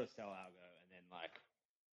 Yeah, I saw a sell algo, and then like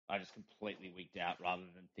I just completely wigged out rather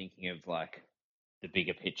than thinking of like the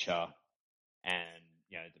bigger picture and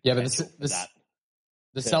the potential for that.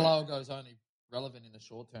 The sell algo is only relevant in the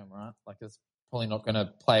short term, right? Like it's probably not going to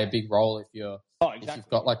play a big role if you've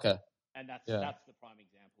got like a. And that's the prime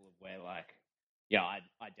example of where like I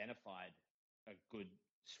identified a good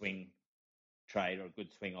swing trade or a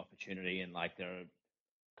good swing opportunity, and like there are a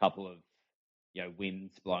couple of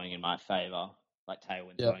winds blowing in my favor, like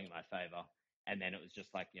tailwinds blowing in my favor, and then it was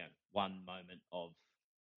just like one moment of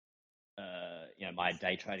my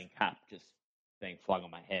day trading cap just being flung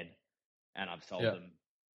on my head, and I've sold them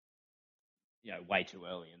way too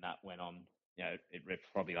early, and that went on it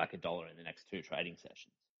ripped probably like $1 in the next 2 trading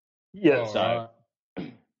sessions. So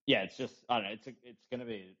it's just I don't know, it's going to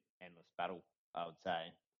be an endless battle, I would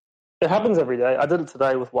say. It happens every day. I did it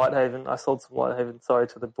today with Whitehaven. I sold some Whitehaven. Sorry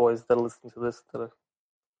to the boys that are listening to this the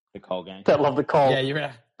coal gang that love the coal. Yeah, you're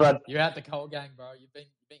out the coal gang, bro. You've been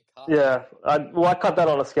cut. Yeah, I cut that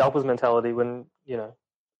on a scalper's mentality when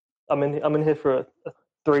I'm in here for a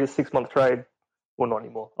 3 to 6 month trade. Well, not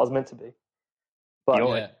anymore. I was meant to be. But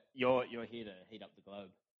you're here to heat up the globe.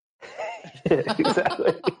 Yeah,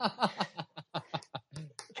 exactly.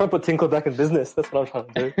 Trying to put Tinkler back in business. That's what I'm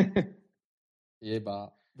trying to do. Yeah,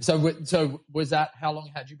 but so was that? How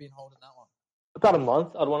long had you been holding that one? About a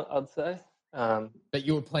month, I'd say. But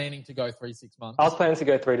you were planning to go 3-6 months. I was planning to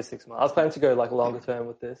go 3 to 6 months. I was planning to go like longer term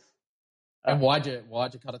with this. And why'd you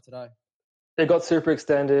cut it today? It got super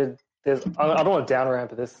extended. I don't want to down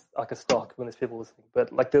ramp this like a stock when there's people listening,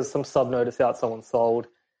 but like there's some sub notice out someone sold.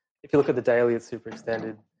 If you look at the daily, it's super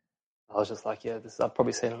extended. I was just like, I've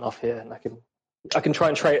probably seen enough here, and I can try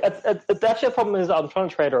and trade. Actually, the problem is I'm trying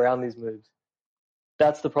to trade around these moves.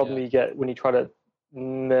 That's the problem you get when you try to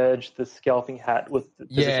merge the scalping hat with the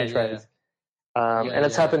position trades. And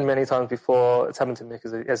it's happened many times before. It's happened to Mick,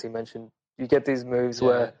 as you mentioned. You get these moves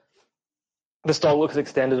where the stock looks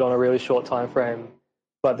extended on a really short time frame,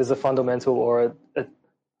 but there's a fundamental or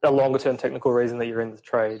a longer term technical reason that you're in the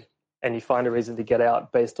trade, and you find a reason to get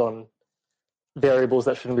out based on variables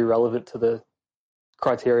that shouldn't be relevant to the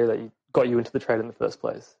criteria that got you into the trade in the first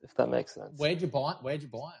place, if that makes sense. Where'd you buy them?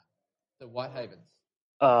 The Whitehavens.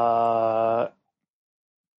 I'm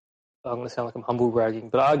going to sound like I'm humble bragging,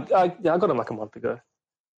 but I got them like a month ago.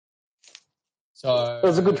 So it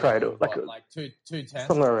was a good trade. Like 210?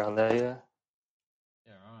 Somewhere around there, yeah.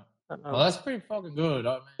 Yeah, right. Well, that's pretty fucking good.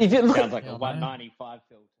 I mean, if it sounds like a 195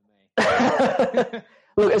 fill to me.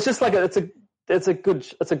 Look, it's just like it's a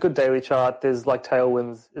good daily chart. There's like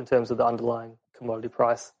tailwinds in terms of the underlying commodity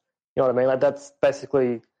price. You know what I mean? Like that's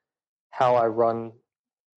basically how I run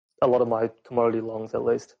a lot of my commodity longs, at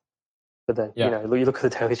least. But then you look at the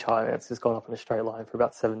daily chart and it's just gone up in a straight line for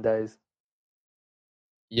about 7 days.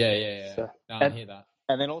 Yeah. So, I hear that.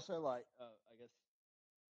 And then also, like, I guess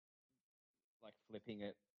like flipping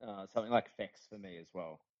it, something like Fex for me as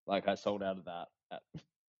well. Like I sold out of that at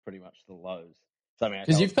pretty much the lows. So I mean, I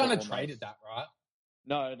Because held you've kind for of almost- traded that, right?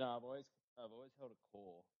 No, I've always held a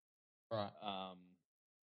core. Right.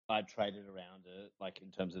 I traded around it, like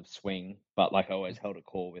in terms of swing, but like I always held a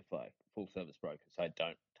core with like full service brokers, so I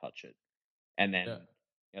don't touch it. And then,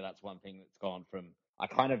 that's one thing that's gone from. I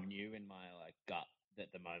kind of knew in my like gut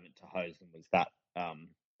that the moment to hose them was that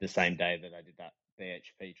the same day that I did that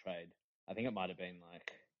BHP trade. I think it might have been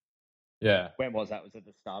like, Yeah. when was that? Was it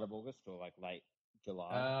the start of August or like late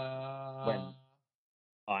July? When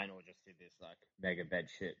Iron Ore just did this like mega bed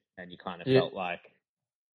shit, and you kind of felt like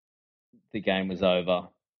the game was over.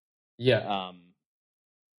 Yeah.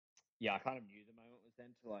 I kind of knew the moment was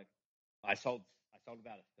then to like, I sold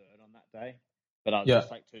about a third on that day, but I was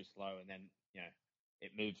just like too slow, and then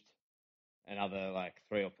it moved another like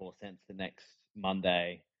 3 or 4 cents the next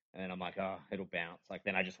Monday, and then I'm like, oh, it'll bounce. Like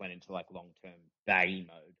then I just went into like long term baggy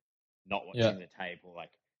mode, not watching the tape or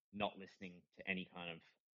like not listening to any kind of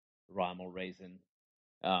rhyme or reason,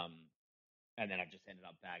 and then I just ended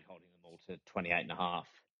up bag holding them all to 28.5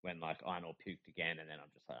 when like Iron Ore puked again, and then I'm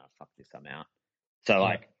just like, oh, fuck this, I'm out. So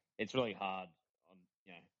like it's really hard on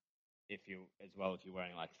if you're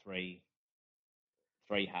wearing like three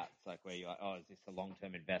hats, like where you're like, oh, is this a long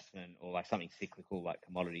term investment or like something cyclical like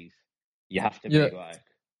commodities? You have to be like,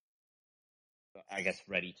 I guess,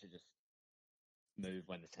 ready to just move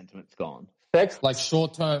when the sentiment's gone. Like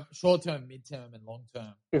short term, mid-term, and long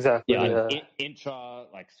term. Exactly. Yeah. Intra,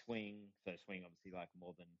 like swing. So swing, obviously, like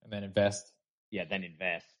more than. And then invest. Yeah, then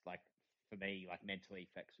invest. Like for me, like mentally,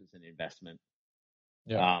 FX was an investment.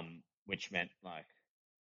 Yeah. Which meant like,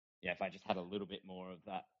 if I just had a little bit more of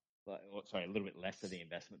that, a little bit less of the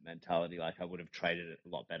investment mentality, like I would have traded it a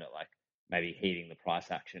lot better. Like maybe heeding the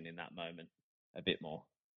price action in that moment a bit more.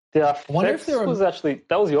 Yeah, FX was actually,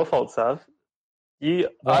 that was your fault, Sav. I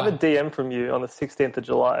have a DM from you on the 16th of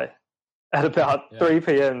July at about 3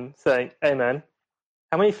 p.m. saying, hey, man,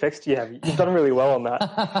 how many FX do you have? You've done really well on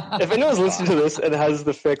that. If anyone's listening to this and has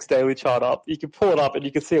the FX daily chart up, you can pull it up and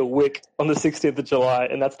you can see a wick on the 16th of July,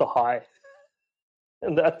 and that's the high.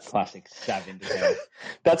 And that's classic Sav indicator.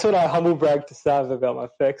 That's when I humble bragged to Sav about my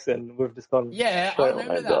FX, and we've just gone. Yeah, I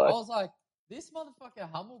remember that. Guy. I was like, this motherfucker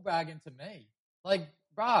humble bragging to me. Like,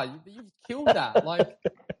 bruh, you've killed that. Like,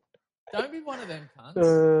 don't be one of them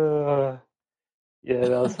cunts. Yeah,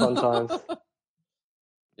 that was fun times.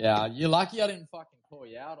 Yeah, you're lucky I didn't fucking call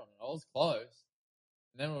you out on it. I was close.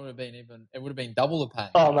 And then it would have been double the pain.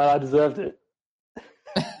 Oh man, I deserved it.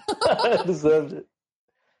 I deserved it.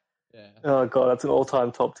 Yeah. Oh god, that's an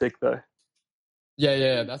all-time top tick though.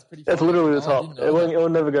 Yeah, that's pretty. It's literally the top. It will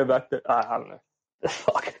never go back to. I don't know.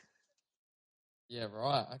 Fuck. Yeah,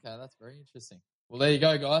 right. Okay, that's very interesting. Well, there you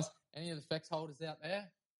go, guys. Any of the FX holders out there,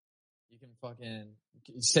 you can fucking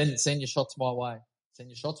send your shots my way. Send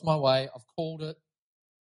your shots my way. I've called it.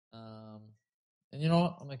 And you know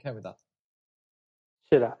what? I'm okay with that.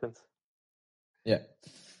 Shit happens. Yeah.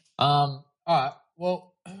 All right.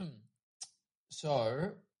 Well,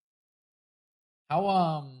 so how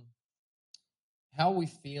are we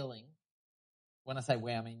feeling? When I say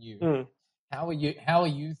we, I mean you. How are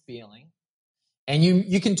you feeling? And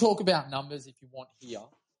you can talk about numbers if you want here,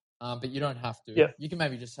 but you don't have to. Yeah. You can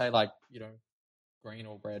maybe just say like, green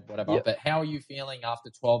or red, whatever. Yeah. But how are you feeling after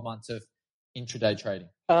 12 months of intraday trading?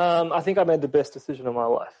 I think I made the best decision of my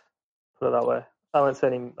life. Put it that way. I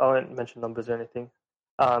won't mention numbers or anything.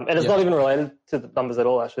 And it's not even related to the numbers at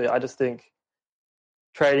all, actually. I just think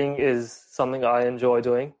trading is something I enjoy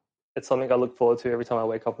doing. It's something I look forward to every time I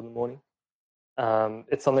wake up in the morning.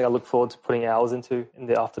 It's something I look forward to putting hours into in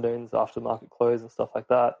the afternoons after market close and stuff like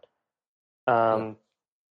that.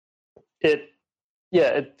 It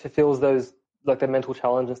fulfills those, like the mental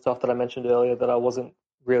challenge and stuff that I mentioned earlier that I wasn't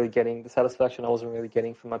really getting, the satisfaction I wasn't really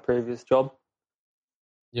getting from my previous job.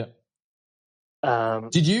 Yeah.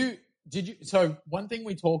 Did you, so one thing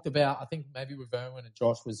we talked about, I think maybe with Erwin and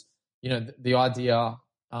Josh was, the idea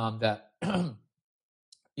that,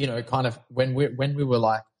 kind of when we were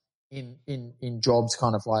like in jobs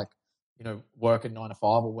kind of like, working 9 to 5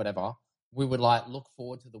 or whatever, we would like look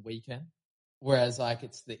forward to the weekend. Whereas like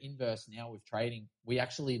it's the inverse now with trading. We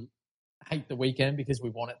actually hate the weekend because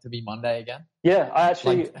we want it to be Monday again. Yeah, I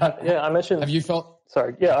actually, I mentioned. Have you felt?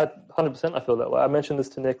 Sorry, 100% I feel that way. I mentioned this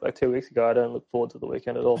to Nick like 2 weeks ago. I don't look forward to the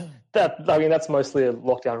weekend at all. That's mostly a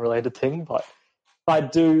lockdown related thing, but I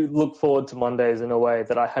do look forward to Mondays in a way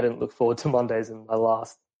that I hadn't looked forward to Mondays in my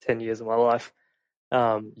last 10 years of my life.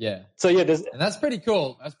 Yeah. So yeah, and that's pretty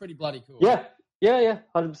cool. That's pretty bloody cool. Yeah,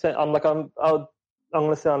 100%. I'm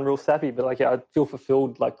going to sound real sappy, but I feel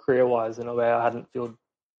fulfilled like career wise in a way I hadn't felt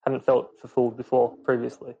hadn't felt fulfilled before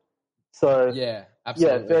previously. So Yeah,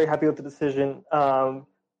 absolutely. very happy with the decision.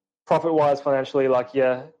 Profit-wise, financially,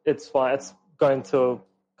 it's fine. It's going to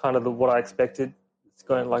kind of what I expected. It's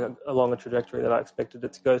going like along a trajectory that I expected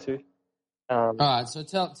it to go to. All right, so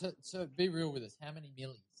so be real with us. How many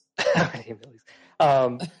millies? How many millies?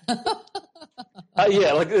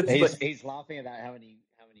 Yeah, like he's laughing at that. How many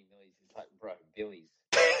millies? He's like, bro, Billy's.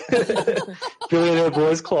 Billionaire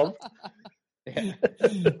Boys Club. Yeah.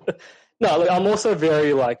 No, like, I'm also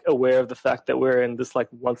very aware of the fact that we're in this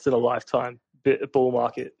once in a lifetime bull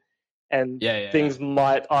market, and things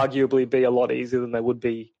might arguably be a lot easier than they would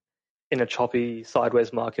be in a choppy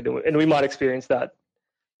sideways market, and we might experience that,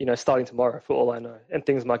 starting tomorrow for all I know, and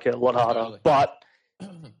things might get a lot harder. Totally. But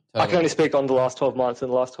Totally. I can only speak on the last 12 months,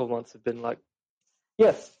 and the last 12 months have been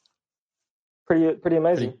pretty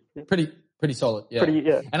amazing, pretty solid.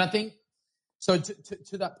 Yeah, . And I think so.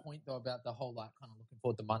 To that point though, about the whole kind of looking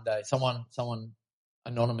forward to Monday. Someone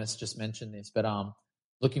anonymous just mentioned this, but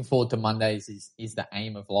looking forward to Mondays is the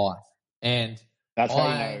aim of life, and that's how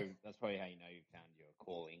you know. That's probably how you know you found your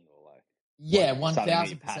calling, or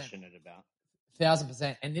 1,000% passionate about.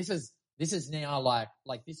 1,000%. And this is now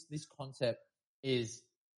this concept is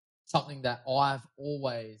something that I've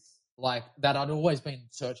always that I'd always been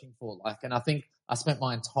searching for. And I think I spent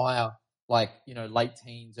my entire late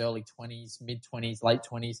teens, early 20s, mid 20s, late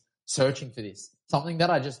 20s searching for this. Something that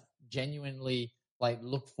I just genuinely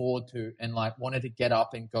look forward to and wanted to get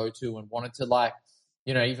up and go to, and wanted to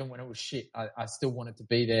even when it was shit, I still wanted to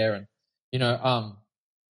be there. And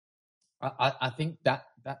I think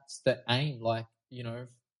that's the aim,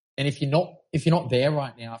 and if you're not there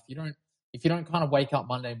right now, if you don't kind of wake up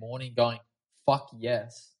Monday morning going, fuck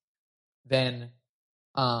yes, then,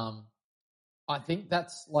 I think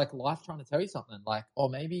that's life trying to tell you something,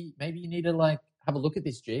 maybe you need to have a look at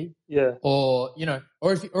this, G. Yeah. Or,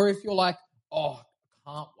 or if you're I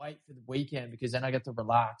can't wait for the weekend because then I get to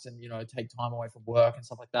relax and, take time away from work and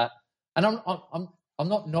stuff like that. And I'm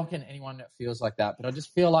not knocking anyone that feels like that, but I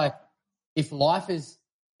just feel if life is,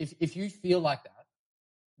 if you feel like that,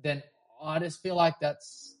 then I just feel like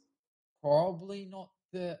that's probably not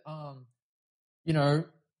the,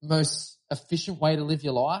 most efficient way to live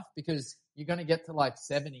your life, because you're going to get to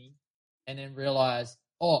 70 and then realize,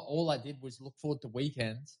 all I did was look forward to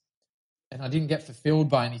weekends and I didn't get fulfilled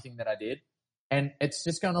by anything that I did. And it's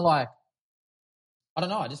just going to I don't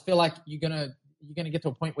know. I just feel like you're going to get to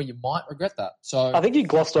a point where you might regret that. So I think you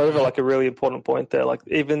glossed over a really important point there.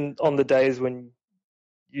 Even on the days when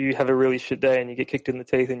you have a really shit day and you get kicked in the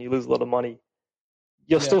teeth and you lose a lot of money,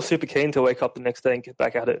 you're still super keen to wake up the next day and get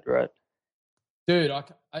back at it, right? Dude, I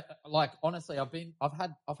honestly, I've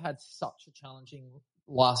had such a challenging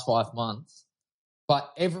last 5 months,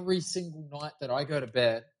 but every single night that I go to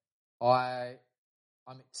bed, I'm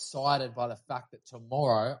excited by the fact that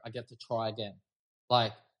tomorrow I get to try again.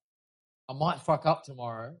 I might fuck up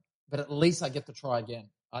tomorrow, but at least I get to try again.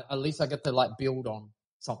 At least I get to build on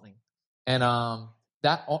something. And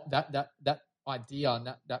that idea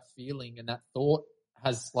and that feeling and that thought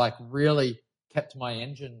has really kept my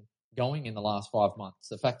engine going in the last 5 months.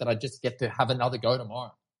 The fact that I just get to have another go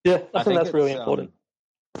tomorrow. Yeah, I think that's really important.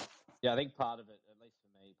 Yeah, I think part of it, at least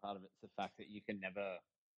for me, part of it's the fact that you can never,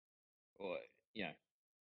 or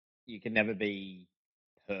you can never be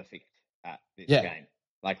perfect at this game.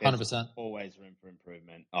 There's 100%. always room for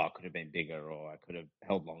improvement. Oh, it could have been bigger, or I could have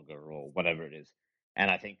held longer, or whatever it is. And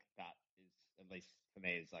I think that is, at least for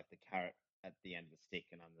me, is the carrot at the end of the stick,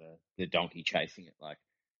 and I'm the donkey chasing it,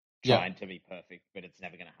 trying to be perfect, but it's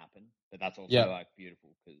never going to happen. But that's also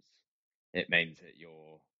beautiful, because it means that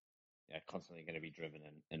you're constantly going to be driven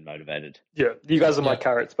and motivated. Yeah, you guys are my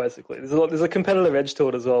carrots, basically. There's a competitive edge to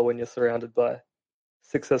it as well when you're surrounded by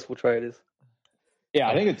successful traders. Yeah,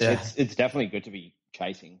 I think it's definitely good to be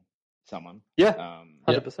chasing someone. Yeah,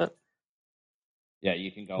 100%. Yeah,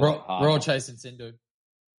 you can go hard. We're all chasing Sindhu.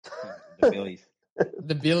 The Billies.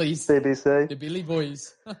 The Billies. BBC. The Billy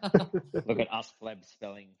Boys. Look at us plebs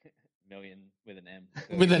spelling million with an M.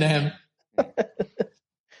 With an M.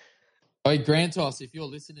 Hey, Grantos, if you're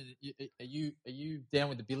listening, are you down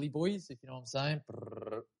with the Billy Boys, if you know what I'm saying?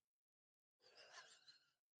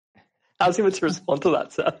 How's he meant to respond to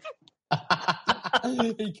that, Seth?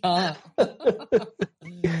 He can't.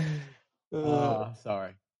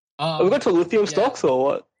 Sorry. Are we going to lithium stocks or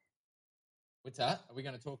what? What's that? Are we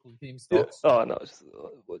going to talk lithium stocks? Yeah. Oh, no.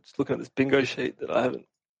 Just looking at this bingo sheet that I haven't.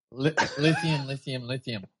 Lithium.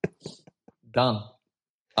 Done.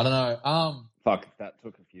 I don't know. Fuck, that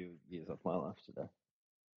took a few years off my life today.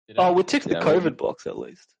 Oh, we ticked the COVID box at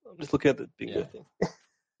least. I'm just looking at the bingo thing.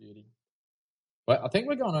 Beauty. But I think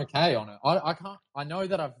we're going okay on it. I can't. I know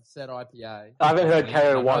that I've said IPA. I haven't heard definitely, and KO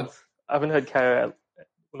I know once. I haven't heard KO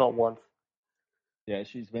not once. Yeah,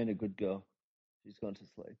 she's been a good girl. She's gone to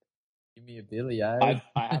sleep. Give me a Billy, eh? I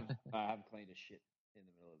have cleaned a shit in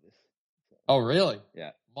the middle of this. So, Oh, really?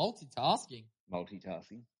 yeah, Multitasking.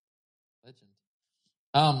 multitasking. Legend.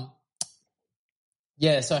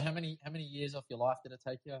 Yeah. So how many years off your life did it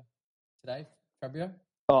take you today, Fabio?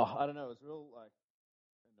 Oh, I don't know. It was real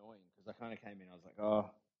annoying because I kind of came in. I was like, oh,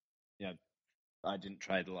 I didn't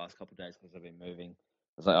trade the last couple of days because I've been moving.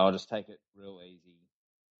 I was like, I'll just take it real easy.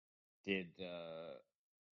 Did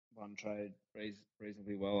one trade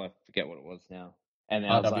reasonably well. I forget what it was now. And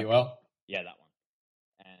then I was like, RWL. yeah, that one.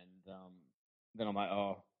 And then I'm like,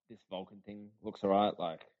 oh, this Vulcan thing looks alright.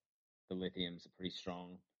 Like the lithiums are pretty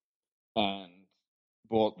strong, and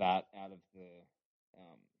bought that out of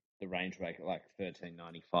the range rake at like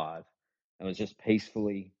 $13.95, and was just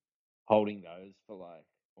peacefully holding those for like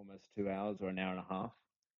almost 2 hours or an hour and a half.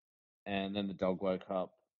 And then the dog woke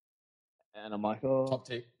up, and I'm like, oh, Top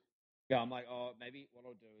tip. yeah, I'm like, oh, maybe what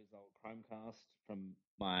I'll do is I'll Chromecast from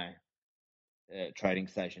my trading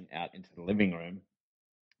station out into the living room,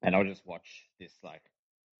 and I'll just watch this like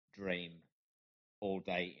dream all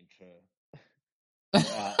day intro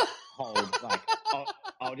hold. Like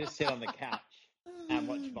I'll just sit on the couch and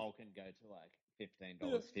watch Vulcan go to like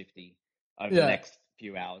 $15.50 over the next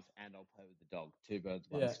few hours, and I'll play with the dog. Two birds,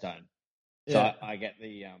 one stone. So I get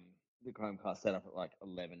the Chromecast set up at like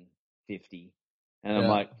 11:50, and I'm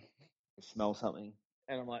like, I smell something,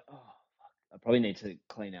 and I'm like, oh, fuck. I probably need to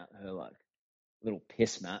clean out her like little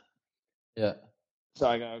piss mat. Yeah. So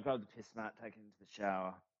I go grab the piss mat, take it into the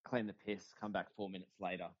shower, clean the piss, come back 4 minutes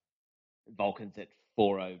later. Vulcan's at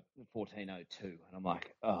 14:02, and I'm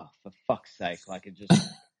like, oh, for fuck's sake! Like it just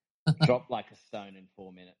dropped like a stone in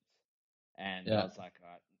 4 minutes, and I was like, all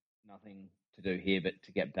right, nothing to do here but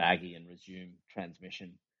to get baggy and resume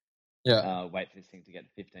transmission. Yeah. Wait for this thing to get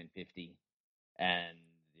to 15:50, and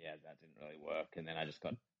yeah, that didn't really work. And then I just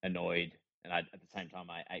got annoyed, and at the same time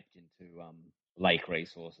I aped into Lake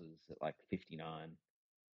Resources at like 59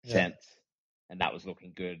 cents, and that was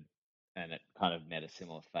looking good, and it kind of met a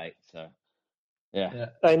similar fate. So yeah. Hey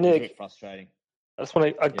It's a Nick, bit frustrating. I just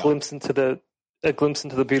want a glimpse into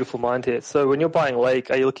the beautiful mind here. So when you're buying Lake,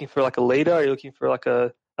 are you looking for like a leader? Are you looking for like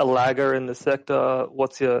a lagger in the sector?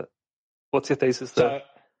 What's your thesis there? So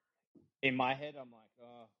in my head, I'm like,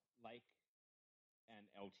 oh, Lake and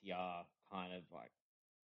LTR kind of like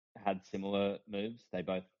had similar moves. They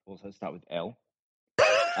both also start with L.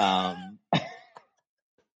 And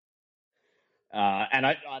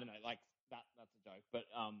I don't know, like that's a joke, but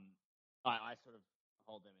I sort of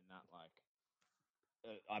hold them in that like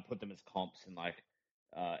I put them as comps, and like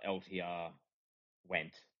LTR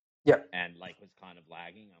went, and Lake was kind of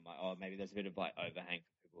lagging. I'm like, oh, maybe there's a bit of like overhang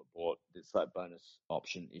for people that bought this like bonus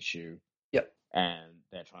option issue, and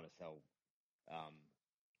they're trying to sell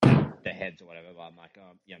the heads or whatever. But I'm like,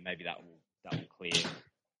 oh, yeah, maybe that will clear.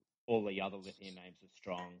 All the other lithium names are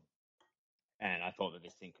strong, and I thought that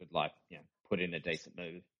this thing could like put in a decent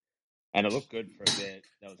move, and it looked good for a bit.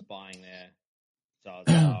 There was buying there, so I was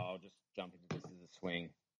like, oh, I'll just jump into this as a swing,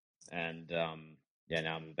 and now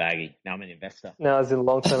I'm a baggy. Now I'm an investor. Now as a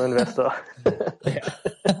long-term investor.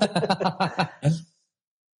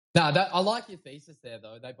 No, I like your thesis there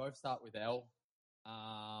though. They both start with L.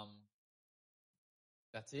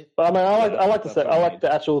 That's it. But I mean, I like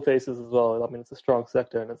the actual thesis as well. I mean, it's a strong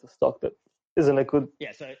sector and it's a stock that is in a good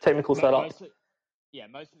technical setup. Most of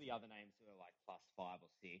the other names are like plus 5 or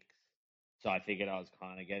 6. So I figured I was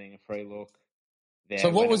kind of getting a free look there. So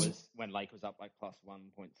what when Lake was up like plus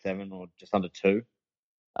 1.7 or just under 2,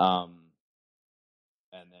 and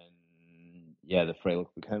then the free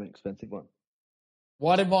look became an expensive one.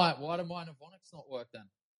 Why did my Novonix not work then?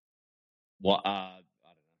 What? I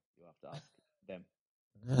don't know. You have to ask them.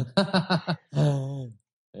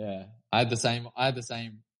 Yeah, I had the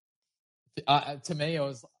same. To me,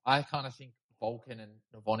 I kind of think Vulcan and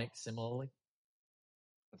Novonix similarly.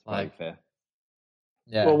 That's probably fair.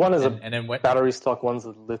 Yeah. Well, one is a battery stock, one's a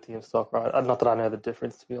lithium stock, right? Not that I know the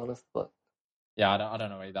difference, to be honest, but yeah, I don't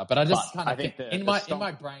know either. But I just kind of think in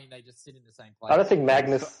my brain they just sit in the same place. I don't think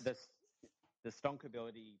Magnus. The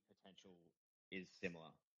stonkability potential is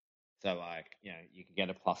similar. So, like, you can get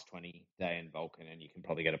a plus 20 day in Vulcan, and you can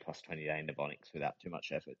probably get a plus 20 day in Novonix without too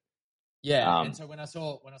much effort. Yeah, and so when I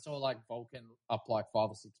saw like Vulcan up like 5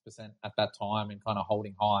 or 6% at that time and kind of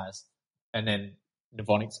holding highs, and then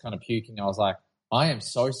Novonix kind of puking, I was like, I am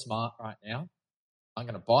so smart right now. I'm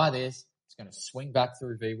going to buy this. It's going to swing back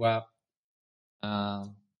through VWAP.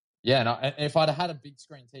 And if I'd have had a big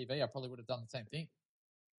screen TV, I probably would have done the same thing.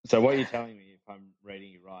 So what you're telling me, if I'm reading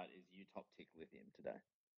you right, is you top tick lithium today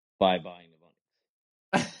by buying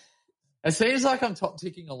Novonix. It seems like I'm top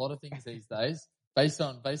ticking a lot of things these days based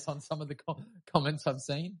on some of the comments I've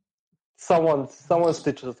seen. Someone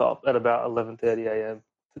stitched us up at about 11:30 a.m.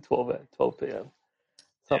 to 12 p.m.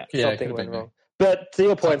 Something went wrong. But to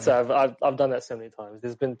your point, Sav, I've done that so many times.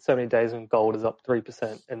 There's been so many days when gold is up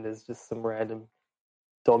 3%, and there's just some random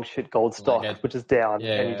dog shit gold stock which is down,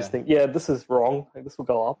 and you just think, this is wrong. Like, this will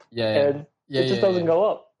go up, and it just doesn't go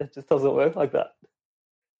up. It just doesn't work like that.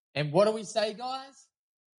 And what do we say, guys?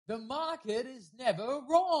 The market is never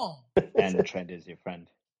wrong. And the trend is your friend.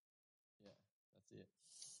 Yeah, that's it.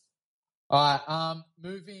 All right,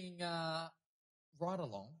 moving right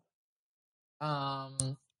along.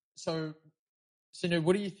 So Sinu,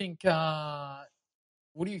 what do you think?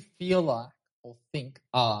 What do you feel like or think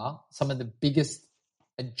are some of the biggest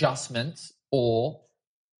adjustments or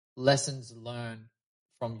lessons learned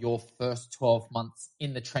from your first 12 months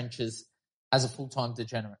in the trenches as a full-time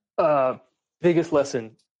degenerate? Biggest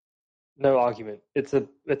lesson, no argument.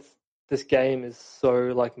 This game is so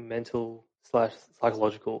like mental /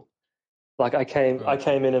 psychological. Like I came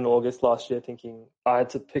in August last year thinking I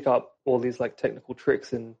had to pick up all these like technical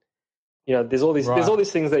tricks, and there's all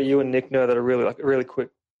these things that you and Nick know that are really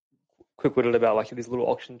quick-witted about, like these little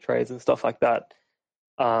auction trades and stuff like that.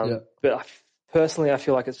 But personally, I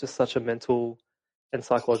feel like it's just such a mental and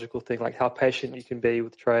psychological thing, like how patient you can be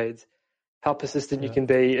with trades, how persistent you can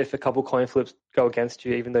be if a couple coin flips go against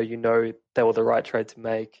you, even though you know they were the right trade to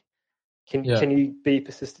make. Can you be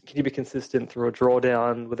persistent? Can you be consistent through a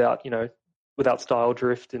drawdown without style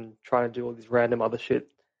drift and trying to do all these random other shit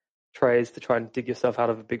trades to try and dig yourself out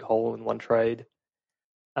of a big hole in one trade?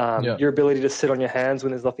 Your ability to sit on your hands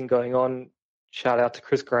when there's nothing going on. Shout out to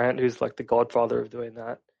Chris Grant, who's like the godfather of doing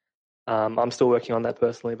that. I'm still working on that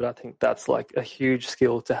personally, but I think that's like a huge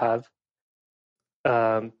skill to have.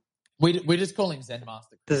 We just call him Zen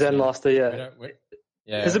Master. The Zen Master, yeah.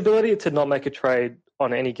 His ability to not make a trade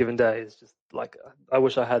on any given day is just like, I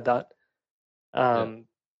wish I had that. I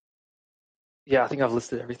think I've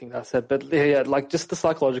listed everything that I said, but like just the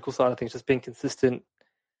psychological side of things, just being consistent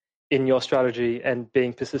in your strategy and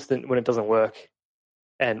being persistent when it doesn't work,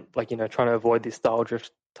 and like trying to avoid these style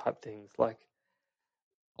drift type things. Like,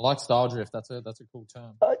 I like style drift. That's a cool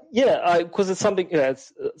term. Because it's something.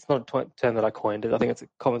 It's not a term that I coined. I think it's a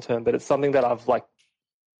common term, but it's something that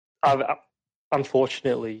I've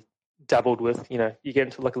unfortunately dabbled with. You get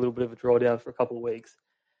into like a little bit of a drawdown for a couple of weeks,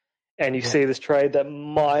 and you see this trade that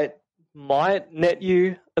might net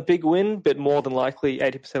you a big win, but more than likely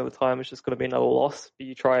 80% of the time it's just going to be another loss. But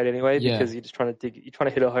you try it anyway because you're just trying to you're trying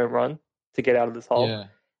to hit a home run to get out of this hole,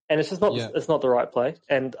 and it's just not it's not the right play.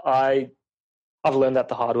 And I've learned that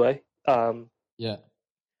the hard way. A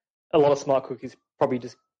lot of smart cookies probably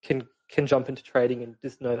just can jump into trading and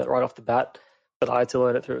just know that right off the bat, but I had to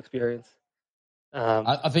learn it through experience.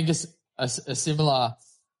 I think it's a similar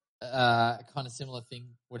kind of similar thing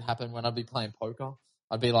would happen when I'd be playing poker.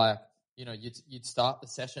 I'd be like, you'd start the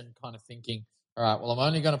session kind of thinking, all right, well, I'm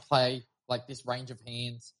only going to play like this range of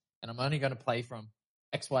hands, and I'm only going to play from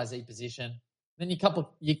XYZ position. Then you couple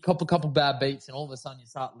a couple bad beats, and all of a sudden you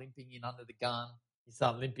start limping in under the gun. You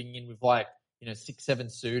start limping in with like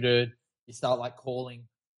 6-7 suited. You start like calling.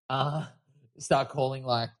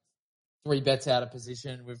 Like 3 bets out of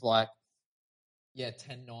position with like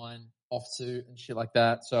 10-9 offsuit and shit like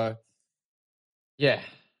that. So I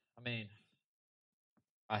mean,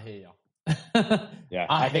 I hear you. I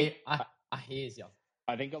hear you.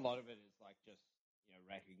 I think a lot of it is like just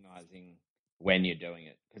recognizing when you're doing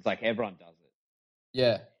it, because like everyone does it.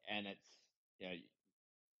 Yeah, and it's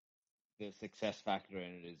the success factor in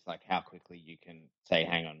it is like how quickly you can say,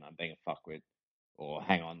 "Hang on, I'm being a fuckwit," or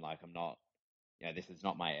 "Hang on, like I'm not, this is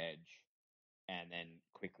not my edge," and then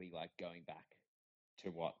quickly like going back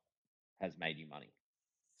to what has made you money.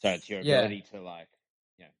 So it's your ability to like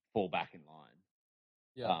fall back in line.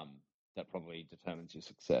 That probably determines your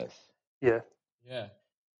success. Yeah,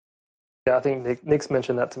 I think Nick's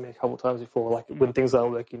mentioned that to me a couple of times before. Like when things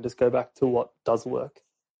aren't working, just go back to what does work.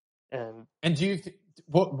 And do you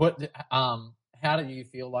how do you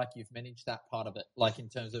feel like you've managed that part of it? Like in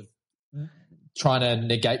terms of trying to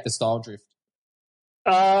negate the style drift?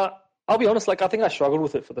 I'll be honest. Like I think I struggled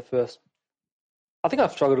with it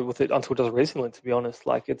I've struggled with it until just recently. To be honest,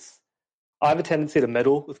 like I have a tendency to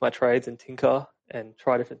meddle with my trades and tinker and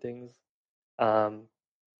try different things.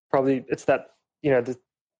 Probably it's that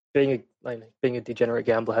being a degenerate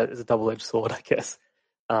gambler is a double-edged sword, I guess.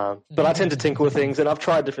 But I tend to tinker with things, and I've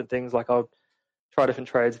tried different things. Like I'll try different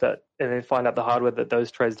trades and then find out the hard way that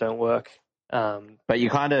those trades don't work. But you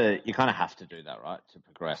kind of have to do that, right, to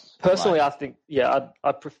progress. Personally, Like, I think,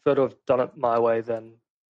 I prefer to have done it my way than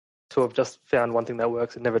to have just found one thing that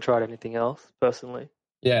works and never tried anything else, personally.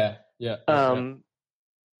 Yeah. But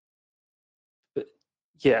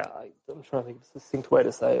yeah, I'm trying to think of a succinct way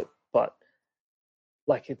to say it, but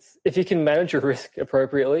like if you can manage your risk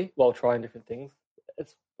appropriately while trying different things,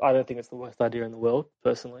 I don't think it's the worst idea in the world,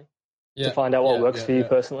 personally, to find out what works for you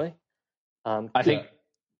personally. I think.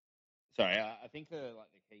 Sorry, I think the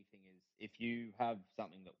key thing is if you have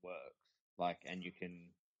something that works, and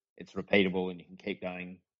it's repeatable and you can keep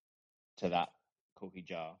going to that cookie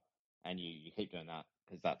jar, and you keep doing that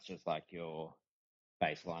because that's just like your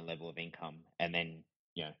baseline level of income, and then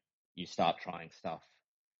you start trying stuff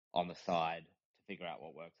on the side to figure out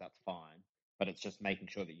what works. That's fine, but it's just making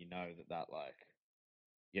sure that you know that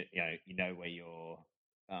you know where you're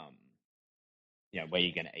where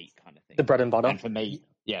you're going to eat, kind of thing. The bread and butter. And for me,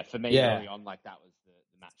 early on, that was the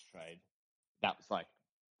match trade. That was like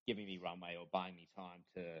giving me runway or buying me time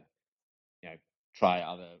to, try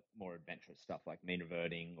other more adventurous stuff like mean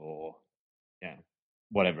reverting or,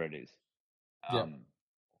 whatever it is. But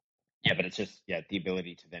it's just, the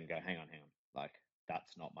ability to then go, hang on. Like,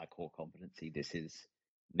 that's not my core competency. This is,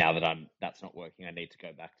 now that that's not working, I need to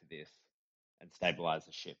go back to this and stabilize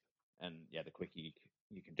the ship. And the quicker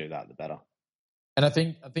you can do that, the better. And I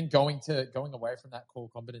think going away from that core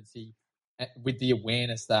competency with the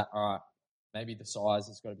awareness that, all right, maybe the size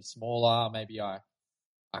has got to be smaller. Maybe I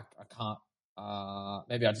can't.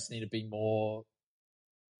 Maybe I just need to be more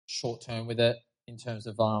short term with it in terms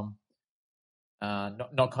of not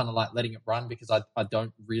kind of like letting it run because I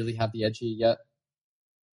don't really have the edge here yet.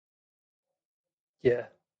 Yeah,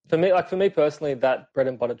 for me personally, that bread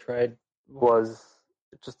and butter trade was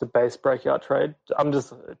just a base breakout trade. I'm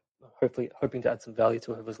just hoping to add some value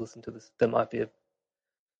to whoever's listened to this. There might be a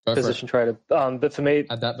position trader, but for me,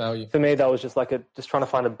 add that value. For me, that was just just trying to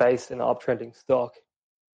find a base in an uptrending stock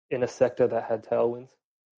in a sector that had tailwinds.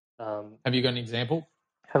 Have you got an example?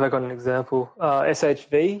 Have I got an example?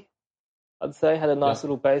 SHV, I'd say, had a nice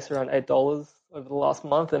little base around $8 over the last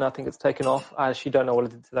month, and I think it's taken off. I actually don't know what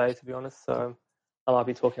it did today, to be honest, so I might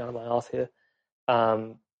be talking out of my ass here.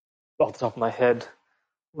 Off the top of my head,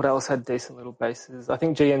 what else had decent little bases? I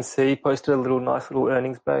think GNC posted a nice little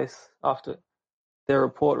earnings base after their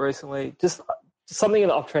report recently. Just something in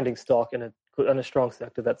an uptrending stock in a strong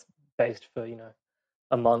sector that's based for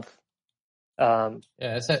a month.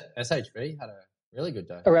 SHV had a really good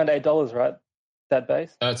day. Around $8, right? That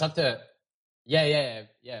base. It's up to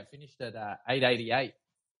finished at $8.88.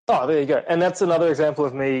 Oh, there you go. And that's another example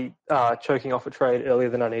of me choking off a trade earlier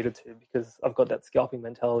than I needed to because I've got that scalping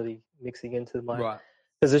mentality mixing into my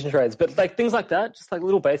position trades. But things like that, just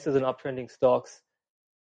little bases and uptrending stocks.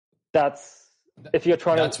 If you're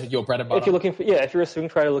trying that's your bread and butter. If you're looking for if you're a swing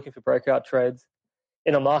trader looking for breakout trades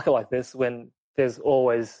in a market like this when there's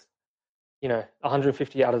always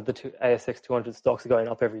 150 out of the ASX 200 stocks are going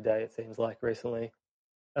up every day, it seems like recently,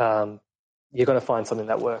 you're going to find something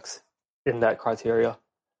that works in that criteria.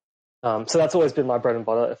 So that's always been my bread and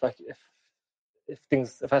butter.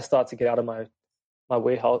 If I start to get out of my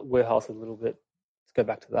warehouse a little bit, let's go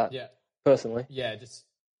back to that. Yeah. Personally. Yeah, just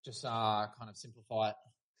kind of simplify it.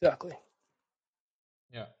 Exactly.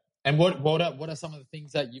 Yeah. And what are some of the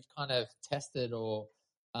things that you've kind of tested or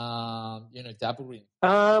dabbled in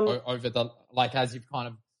over the as you've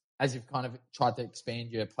kind of tried to expand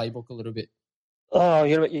your playbook a little bit? Oh,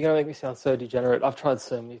 you're gonna make me sound so degenerate. I've tried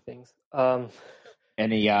so many things.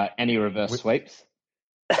 Any reverse sweeps?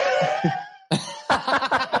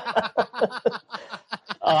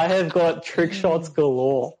 I have got trick shots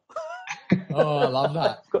galore. Oh, I love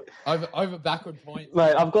that. Over backward points.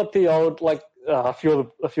 Mate, I've got the old a few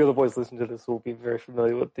of the boys listening to this will be very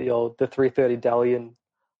familiar with the 330 Dalian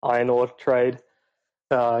iron ore trade.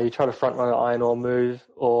 You try to front run an iron ore move,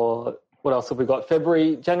 or what else have we got?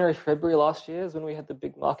 January, February last year is when we had the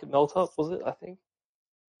big market melt up, was it? I think.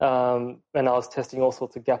 And I was testing all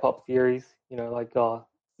sorts of gap up theories,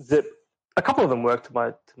 Zip. A couple of them worked in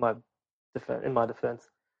my defense.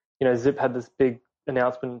 Zip had this big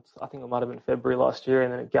announcement. I think it might have been February last year,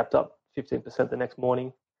 and then it gapped up 15% the next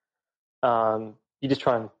morning. You just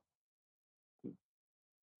try and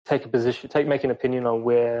take a position, make an opinion on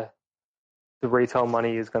where the retail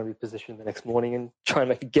money is going to be positioned the next morning, and try and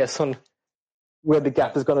make a guess on where the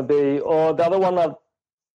gap is going to be. Or the other one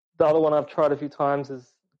I've tried a few times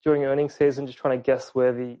is during earnings season, just trying to guess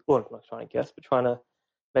not trying to guess, but trying to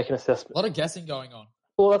make an assessment. A lot of guessing going on.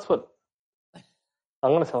 Well, that's what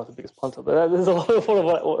I'm going to sound like the biggest punter, but that's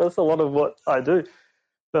a lot of what I do.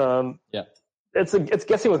 It's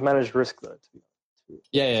guessing with managed risk, though. To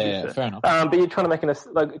Yeah. Fair enough. But you're trying to make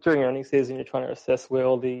like during earnings season, you're trying to assess where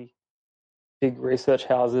all the big research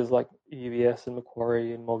houses like UBS and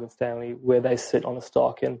Macquarie and Morgan Stanley, where they sit on a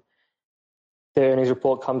stock, and their earnings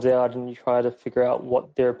report comes out, and you try to figure out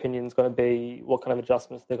what their opinion is going to be, what kind of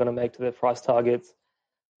adjustments they're going to make to their price targets,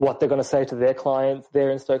 what they're going to say to their clients, their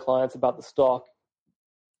Insto clients about the stock.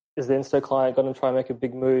 Is the Insto client going to try and make a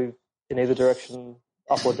big move in either direction,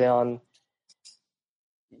 up or down?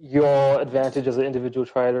 Your advantage as an individual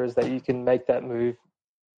trader is that you can make that move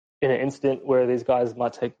in an instant, where these guys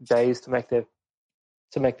might take days to make their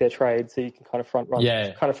trade. So you can kind of front run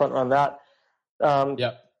that.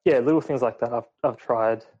 Yeah, little things like that I've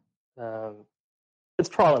tried. It's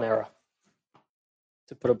trial and error,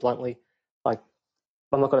 to put it bluntly. Like,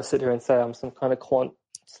 I'm not going to sit here and say I'm some kind of quant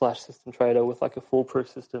 / system trader with like a foolproof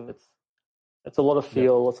system. It's a lot of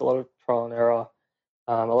feel. It's a lot of trial and error.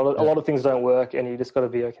 A lot of things don't work, and you just got to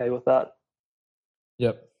be okay with that.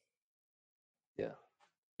 Yep. Yeah.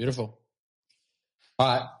 Beautiful. All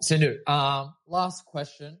right, Sindhu. Last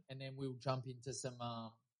question, and then we'll jump into some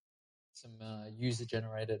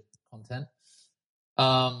user-generated content.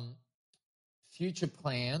 Future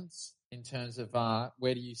plans in terms of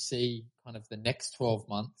where do you see kind of the next 12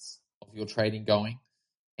 months of your trading going,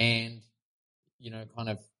 and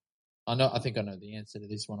I think I know the answer to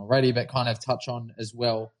this one already, but kind of touch on as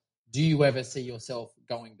well. Do you ever see yourself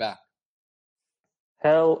going back?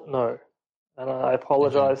 Hell no. And I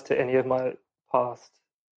apologize to any of my past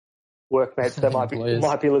workmates that might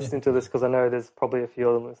be listening to this, because I know there's probably a few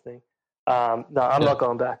of them listening. No, I'm not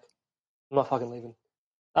going back. I'm not fucking leaving.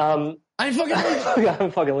 I ain't fucking leaving. Yeah,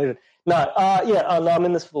 I'm fucking leaving. No, I'm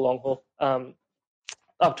in this for the long haul.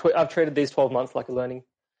 I've treated these 12 months like a learning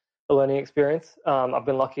experience. I've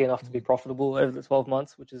been lucky enough to be profitable over the 12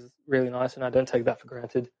 months, which is really nice, and I don't take that for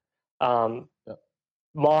granted.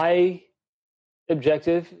 My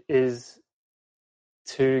objective is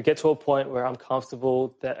to get to a point where I'm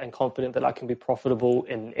comfortable and confident that I can be profitable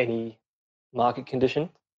in any market condition.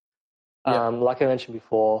 Like I mentioned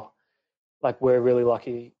before, like, we're really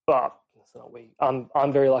lucky. But it's not we. I'm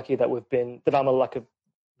very lucky that I'm a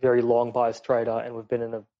very long bias trader, and we've been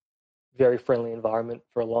in a very friendly environment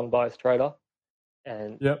for a long bias trader.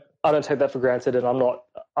 And I don't take that for granted, and I'm not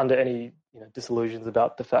under any disillusions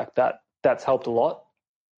about the fact that that's helped a lot.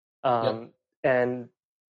 And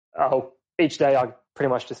each day I pretty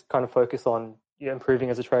much just kind of focus on improving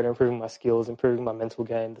as a trader, improving my skills, improving my mental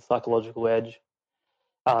game, the psychological edge,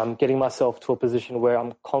 getting myself to a position where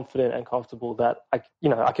I'm confident and comfortable that I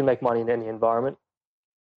can make money in any environment.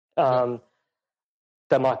 That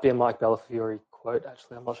might be a Mike Bellafiore quote,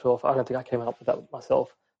 actually. I'm not sure. I don't think I came up with that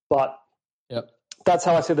myself. But that's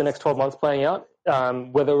how I see the next 12 months playing out.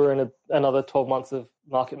 Whether we're in another 12 months of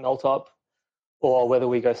market melt up, or whether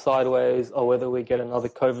we go sideways, or whether we get another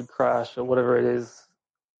COVID crash, or whatever it is,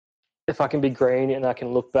 if I can be green and I can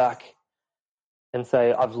look back and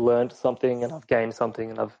say I've learned something and I've gained something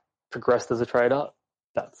and I've progressed as a trader,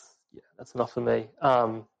 that's enough for me.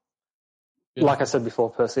 Like I said before,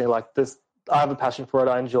 personally, like this, I have a passion for it.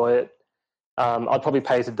 I enjoy it. I'd probably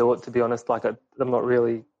pay to do it, to be honest. Like, I'm not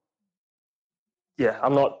really,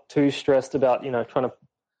 I'm not too stressed about trying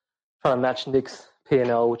to match Nick's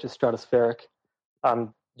P&L, which is stratospheric.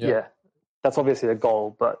 That's obviously a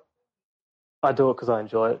goal, but I do it because I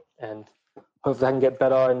enjoy it, and hopefully I can get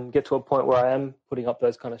better and get to a point where I am putting up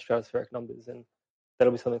those kind of stratospheric numbers, and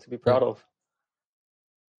that'll be something to be proud of.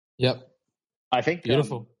 I think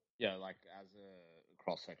beautiful. Like, as a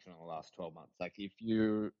cross section in the last 12 months, like, if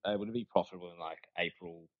you're able to be profitable in like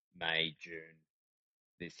April, May, June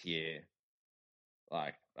this year,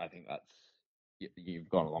 like, I think you've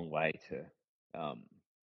gone a long way to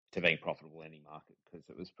being profitable in any market, because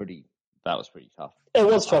that was pretty tough. It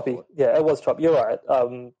was choppy. Yeah, it was choppy. You're right.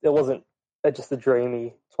 It wasn't just a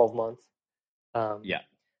dreamy 12 months.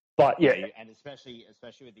 But and especially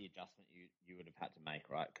with the adjustment you would have had to make,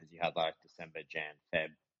 right? Because you had like December, Jan, Feb,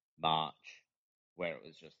 March, where it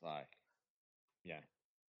was just like,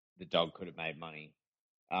 the dog could have made money.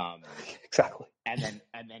 Exactly. And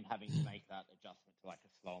then having to make that adjustment to like a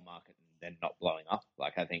slower market and then not blowing up.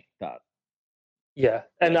 Like, I think that. Yeah,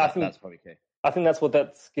 and I think that's probably key. I think that's what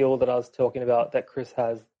that skill that I was talking about that Chris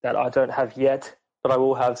has, that I don't have yet, but I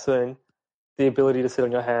will have soon. The ability to sit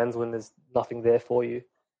on your hands when there's nothing there for you.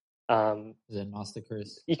 Zen Master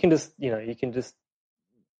Chris. You can just, I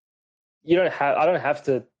don't have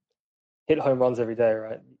to hit home runs every day,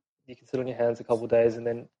 right? You can sit on your hands a couple of days, and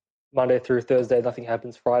then Monday through Thursday, nothing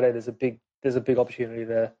happens. Friday, there's a big opportunity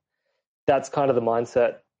there. That's kind of the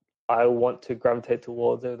mindset I want to gravitate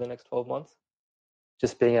towards over the next 12 months.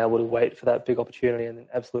 just being able to wait for that big opportunity and then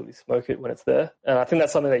absolutely smoke it when it's there. And I think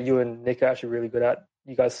that's something that you and Nick are actually really good at.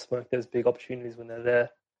 You guys smoke those big opportunities when they're there.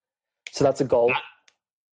 So that's a goal.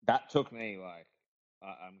 That took me, like,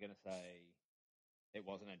 I'm going to say it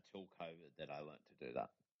wasn't until COVID that I learned to do that.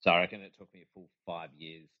 So I reckon it took me a full 5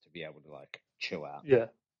 years to be able to, like, chill out. Yeah.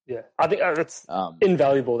 I think it's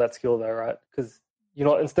invaluable, that skill though, right? Because you're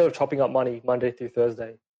not, instead of chopping up money Monday through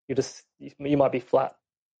Thursday, you might be flat.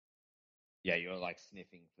 Yeah, you're like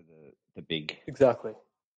sniffing for the big Exactly.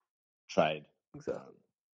 trade. Exactly.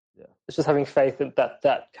 Yeah. It's just having faith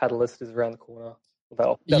that catalyst is around the corner.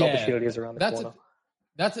 That opportunity is around the corner.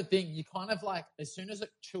 That's the thing. You kind of like, as soon as it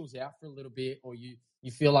chills out for a little bit, or you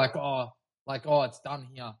feel like it's done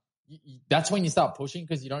here. That's when you start pushing,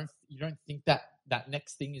 because you don't think that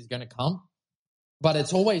next thing is going to come. But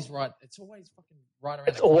it's always right. It's always fucking right around.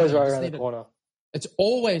 It's always right around the corner. It's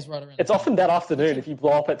always right around. It's often that afternoon if you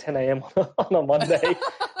blow up at 10 a.m. on a Monday.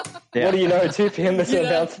 Yeah. What do you know? 2 p.m. There's an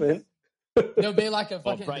announcement. There'll be like a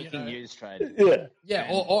fucking breaking news trade. Yeah,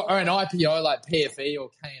 or an IPO like PFE or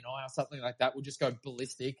KNI or something like that will just go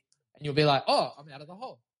ballistic, and you'll be like, "Oh, I'm out of the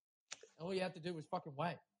hole." All you have to do was fucking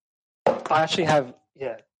wait. I actually have,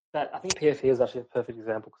 I think PFE is actually a perfect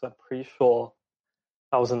example, because I'm pretty sure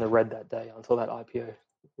I was in the red that day until that IPO.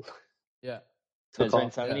 Yeah. There's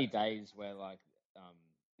been so many days where, like,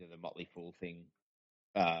 the Motley Fool thing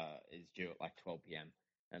is due at like 12 p.m.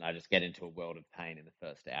 and I just get into a world of pain in the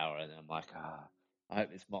first hour, and then I'm like, I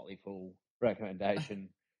hope this Motley Fool recommendation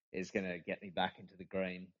is going to get me back into the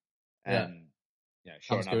green. And,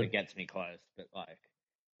 sure enough, it gets me close, but, like,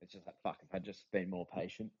 it's just like, fuck, if I'd just been more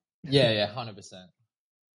patient. Yeah, 100%.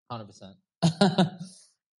 100%.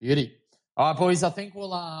 Beauty. All right, boys, I think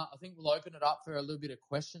we'll open it up for a little bit of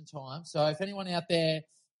question time. So if anyone out there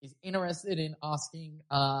is interested in asking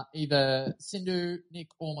either Sindhu, Nick,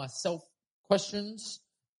 or myself questions,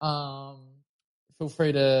 feel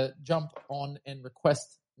free to jump on and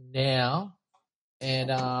request now, and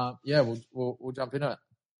we'll jump into it.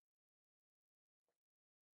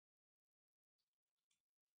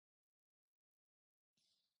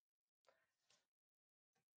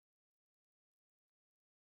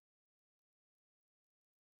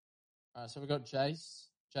 All right, so we've got Jace.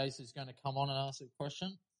 Jace is going to come on and ask a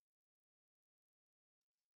question.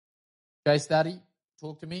 Jace, Daddy,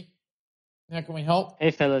 talk to me. How can we help?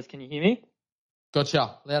 Hey, fellas, can you hear me?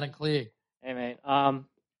 Gotcha, loud and clear. Hey, mate.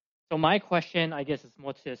 So my question, I guess, is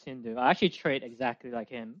more to Sindhu. I actually trade exactly like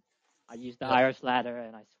him. I use the Irish ladder,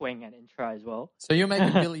 and I swing and intra as well. So you're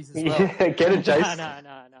making billies as well? Yeah, get it, Jace.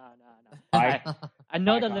 No. I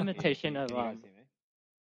know the limitation of...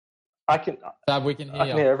 I can... Fab, we can hear you. I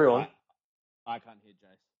can hear everyone. I can't hear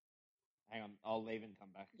Jace. Hang on, I'll leave and come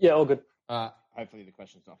back. Yeah, all good. Hopefully the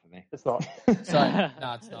question's not for me. It's not.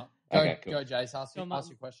 No, it's not. Okay, cool. Go, Jace. Ask your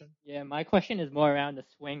question. Yeah, my question is more around the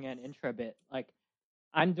swing and intra bit. Like,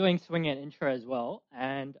 I'm doing swing and intra as well,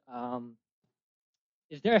 and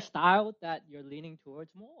is there a style that you're leaning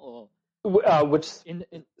towards more, or which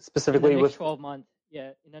specifically in the next with 12 months?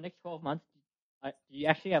 Yeah, in the next 12 months, do you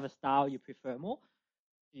actually have a style you prefer more?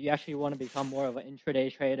 Do you actually want to become more of an intraday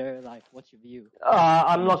trader? Like, what's your view?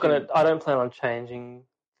 I don't plan on changing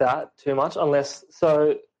that too much,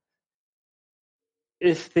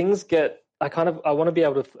 if things get, I want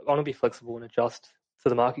to be flexible and adjust for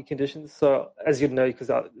the market conditions. So as you'd know, because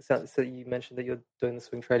you mentioned that you're doing the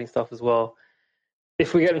swing trading stuff as well.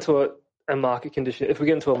 If we get into a market condition, if we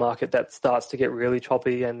get into a market that starts to get really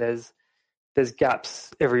choppy and there's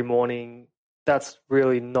gaps every morning, that's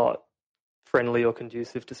really not friendly or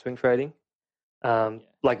conducive to swing trading.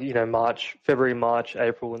 February, March,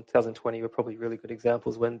 April in 2020 were probably really good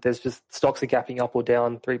examples when there's just stocks are gapping up or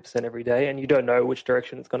down 3% every day, and you don't know which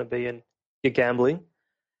direction it's going to be, and you're gambling.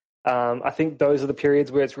 I think those are the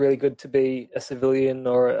periods where it's really good to be a civilian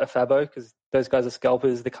or a Fabo, because those guys are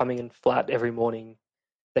scalpers. They're coming in flat every morning.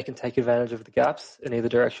 They can take advantage of the gaps in either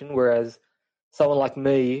direction, whereas someone like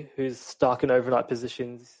me who's stuck in overnight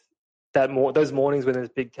positions, those mornings when there's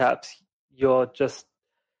big caps, your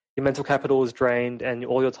mental capital is drained and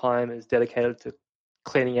all your time is dedicated to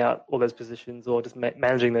cleaning out all those positions or just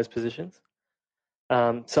managing those positions.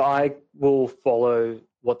 So I will follow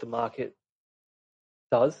what the market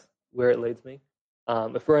does, where it leads me.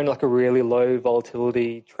 If we're in like a really low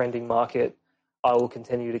volatility trending market, I will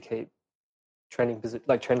continue to keep trend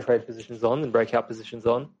trade positions on and breakout positions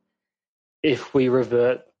on. If we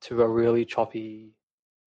revert to a really choppy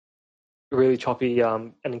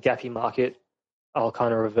and gappy market, I'll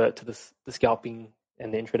kind of revert to the scalping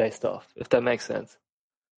and the intraday stuff, if that makes sense.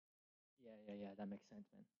 Yeah, that makes sense,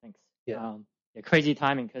 man. Thanks. Yeah. Crazy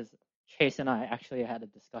timing, because Chase and I actually had a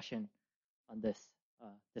discussion on this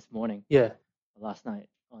this morning. Yeah. Last night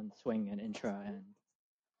on swing and intra, and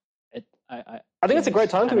I think it's a great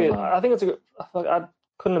time to be. I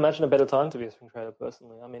couldn't imagine a better time to be a swing trader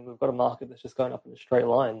personally. I mean, we've got a market that's just going up in a straight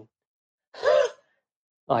line.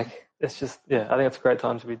 Like, it's just, I think it's a great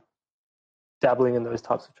time to be dabbling in those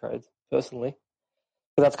types of trades personally.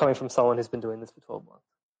 But that's coming from someone who's been doing this for 12 months.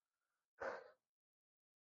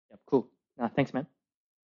 Yep, cool. Thanks, man.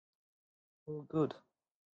 All good.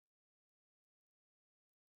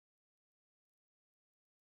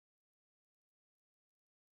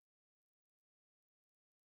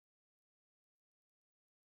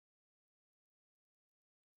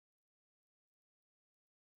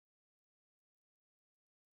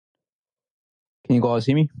 Can you guys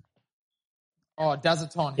hear me? Oh,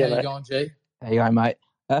 Dazaton, Yeah, how you mate. going, G? How you going, mate?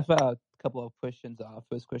 I have a couple of questions.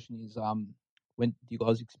 First question is, when do you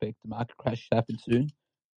guys expect the market crash to happen soon?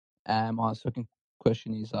 My second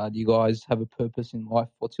question is, do you guys have a purpose in life?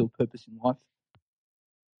 What's your purpose in life?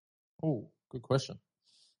 Oh, good question.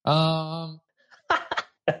 That's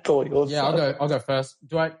all yours. Yeah, I'll go first.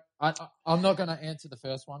 I'm not going to answer the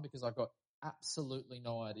first one because I've got absolutely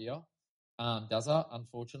no idea. Daza,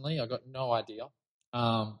 unfortunately, I got no idea.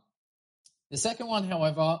 The second one,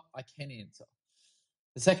 however, I can answer.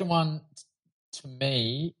 The second one, to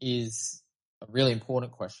me, is a really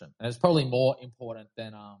important question, and it's probably more important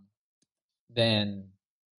than the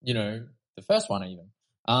first one even.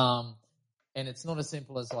 And it's not as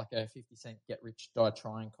simple as like a 50 cent get rich die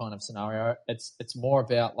trying kind of scenario. It's more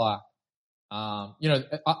about like,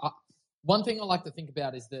 one thing I like to think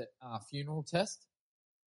about is the funeral test,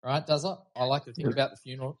 right? Does it? I like to think about the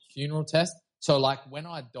funeral test. So like when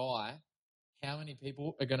I die, how many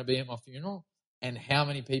people are going to be at my funeral and how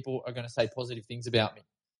many people are going to say positive things about me,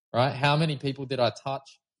 right? How many people did I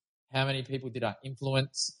touch? How many people did I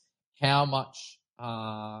influence? How much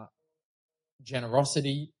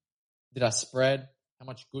generosity did I spread? How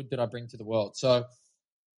much good did I bring to the world? So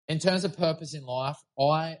in terms of purpose in life,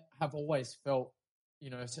 I have always felt,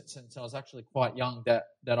 since I was actually quite young, that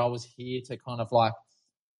I was here to kind of like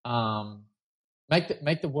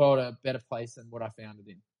make the world a better place than what I found it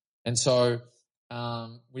in. And so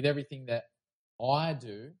with everything that I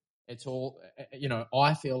do, it's all,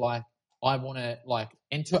 I feel like I want to like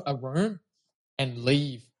enter a room and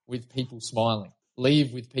leave with people smiling,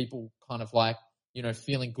 leave with people kind of like,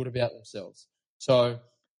 feeling good about themselves. So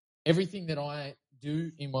everything that I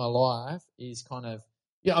do in my life is kind of,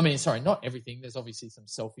 not everything. There's obviously some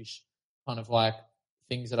selfish kind of like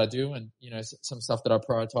things that I do and, some stuff that I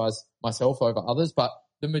prioritize myself over others. But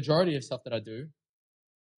the majority of stuff that I do,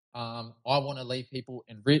 I want to leave people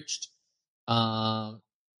enriched,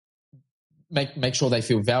 make sure they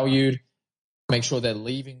feel valued, make sure they're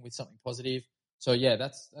leaving with something positive. So yeah,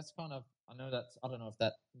 that's kind of, I don't know if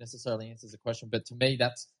that necessarily answers the question, but to me,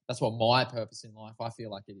 that's what my purpose in life, I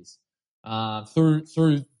feel like it is.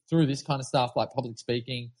 Through this kind of stuff, like public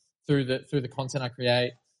speaking, through the content I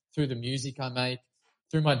create, through the music I make,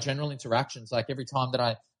 through my general interactions, like every time that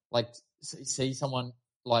I like see someone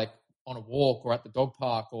like on a walk or at the dog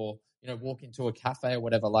park or, walk into a cafe or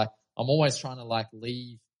whatever, like I'm always trying to like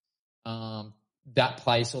leave, that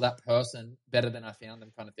place or that person better than I found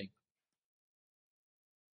them kind of thing.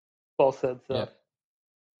 Well said, sir. Yeah.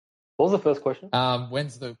 What was the first question?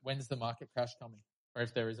 When's the market crash coming, or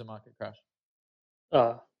if there is a market crash?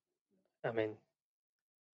 I mean,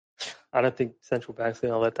 I don't think central banks are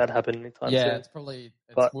going to let that happen anytime soon.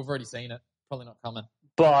 We've already seen it. Probably not coming.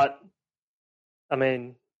 But I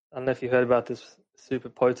mean, I don't know if you heard about this super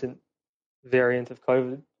potent variant of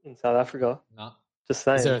COVID in South Africa. No. Just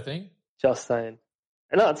saying. Is there a thing? Just saying.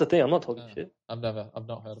 No, it's a thing. I'm not talking shit. I've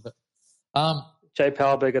not heard of it. Jay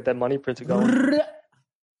Powell better get that money printer going.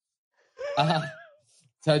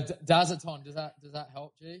 So Dazaton, does that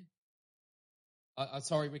help, G? I'm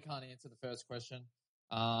sorry we can't answer the first question.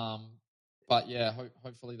 But yeah,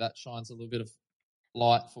 hopefully that shines a little bit of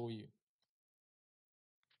light for you.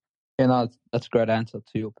 Yeah, no, that's a great answer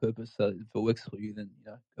to your purpose. So if it works for you, then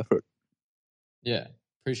go for it. Yeah,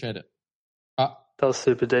 appreciate it. That was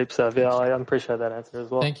super deep, so yeah, I appreciate that answer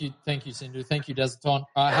as well. Thank you, Sindhu. Thank you, Dazaton.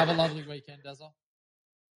 Have a lovely weekend, Dazza.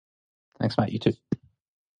 Thanks, mate. You too.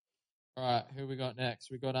 All right, who we got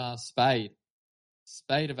next? We got Spade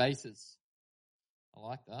of Aces. I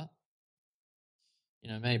like that.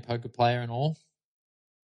 Me, poker player and all.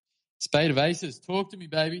 Spade of Aces, talk to me,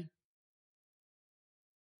 baby.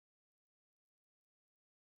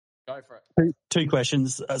 Go for it. Two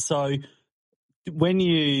questions. So, when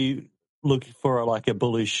you look for a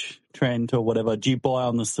bullish trend or whatever, do you buy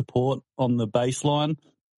on the support on the baseline,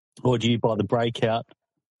 or do you buy the breakout?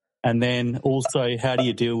 And then also, how do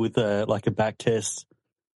you deal with a back test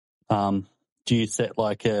do you set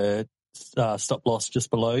like a stop loss just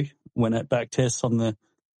below when it back tests on the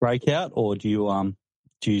breakout, or do you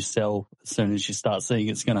sell as soon as you start seeing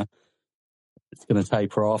it's gonna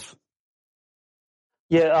taper off?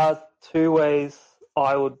 Yeah, two ways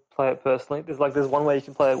I would play it personally. There's one way you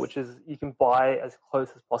can play it, which is you can buy as close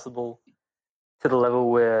as possible to the level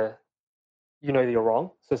where you know that you're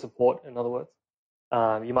wrong. So support, in other words.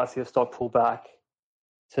 You might see a stock pull back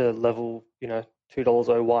to level,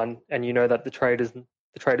 $2.01, and you know that the trade is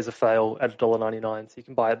a fail at $1.99, so you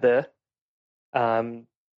can buy it there. The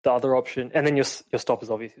other option, and then your stop is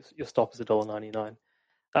obviously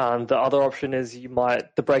 $1.99. The other option is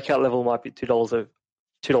the breakout level might be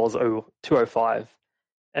 $2.05.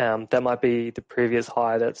 That might be the previous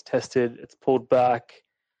high that's tested. It's pulled back,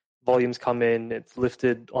 volumes come in, it's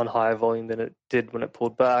lifted on higher volume than it did when it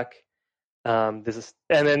pulled back. And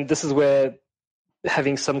then this is where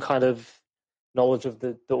having some kind of knowledge of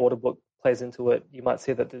the order book plays into it. You might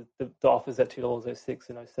see that the offers at $2.06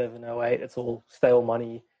 and 07, 08, it's all stale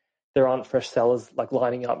money. There aren't fresh sellers like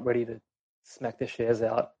lining up ready to smack their shares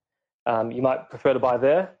out. You might prefer to buy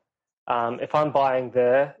there. If I'm buying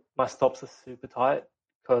there, my stops are super tight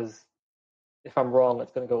because if I'm wrong,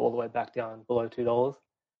 it's going to go all the way back down below $2.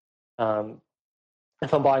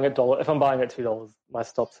 If I'm buying at $2, my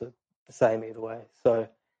stops are the same either way. So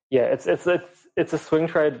yeah, it's a swing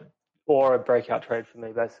trade or a breakout trade for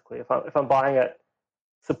me basically. If I'm buying at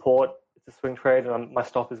support, it's a swing trade, and my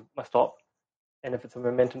stop is my stop. And if it's a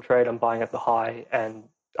momentum trade, I'm buying at the high and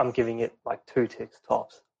I'm giving it like 2 ticks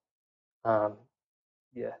tops.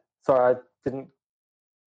 Yeah. Sorry, I didn't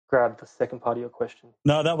grab the second part of your question.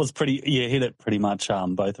 No, that was you hit it pretty much,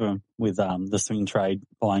 both of them, with the swing trade,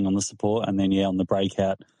 buying on the support, and then, on the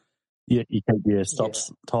breakout, you keep your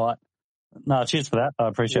stops tight. No, cheers for that. I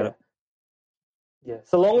appreciate it. Yeah.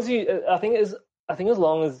 So long as I think as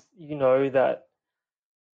long as you know that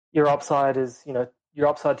your upside is, your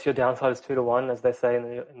upside to your downside is 2 to 1, as they say in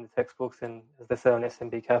the textbooks, and as they say on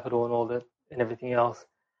SMB Capital and all that and everything else.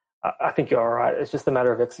 I think you're all right. It's just a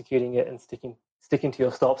matter of executing it and sticking to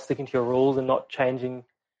your stops, sticking to your rules, and not changing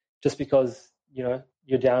just because you're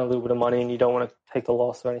down a little bit of money and you don't want to take the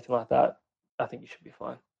loss or anything like that. I think you should be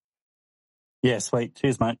fine. Yeah, sweet.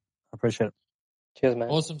 Cheers, mate. I appreciate it. Cheers, mate.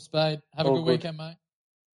 Awesome, Spade. Have a good weekend, mate.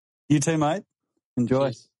 You too, mate.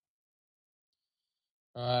 Enjoy. Cheers.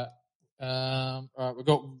 All right. We've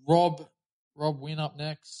got Rob Wynn up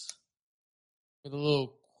next with a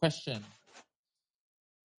little question.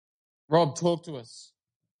 Rob, talk to us.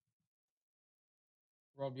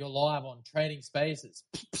 Rob, you're live on Trading Spaces.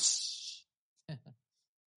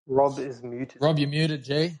 Rob is muted. Rob, you're muted,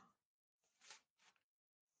 G.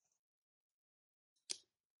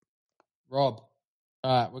 Rob.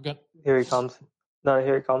 All right, we're good. Here he comes. No,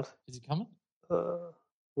 here he comes. Is he coming?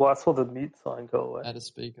 Well, I saw the mute sign go away. Add a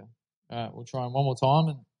speaker. All right, we'll try him one more time.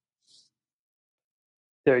 And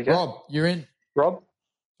there you go. Rob, you're in. Rob?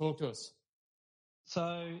 Talk to us.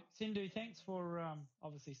 So, Sindhu, thanks for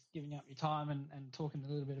obviously giving up your time and talking a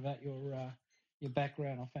little bit about your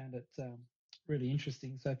background. I found it really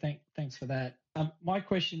interesting. So thanks for that. My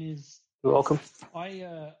question is... You're welcome.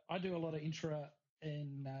 I do a lot of intra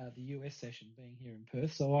in the US session, being here in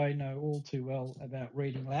Perth, so I know all too well about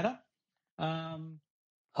reading ladder.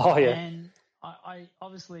 Oh, yeah. And I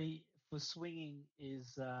obviously, for swinging,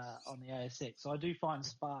 is on the ASX. So I do find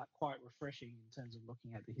Spark quite refreshing in terms of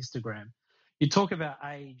looking at the histogram. You talk about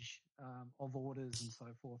age of orders and so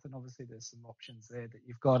forth, and obviously there's some options there that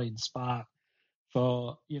you've got in Spark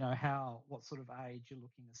for, what sort of age you're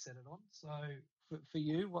looking to set it on. So for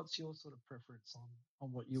you, what's your sort of preference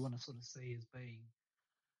on what you want to sort of see as being,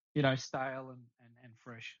 stale and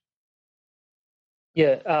fresh?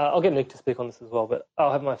 Yeah, I'll get Nick to speak on this as well, but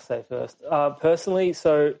I'll have my say first. Personally,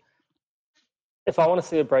 so if I want to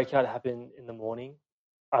see a breakout happen in the morning,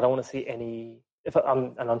 I don't want to see any.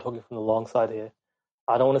 I'm talking from the long side here,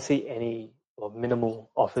 I don't want to see any or minimal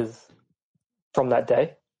offers from that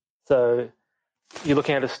day. So you're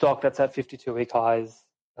looking at a stock that's at 52-week highs.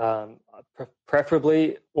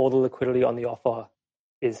 Preferably, all the liquidity on the offer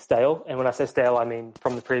is stale. And when I say stale, I mean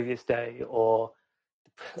from the previous day or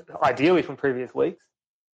ideally from previous weeks.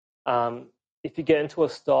 If you get into a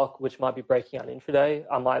stock which might be breaking out intraday,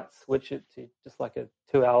 I might switch it to just like a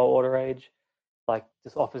 2-hour order age, like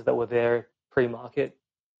just offers that were there pre-market.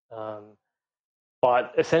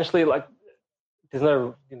 But essentially, like there's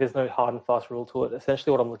no hard and fast rule to it.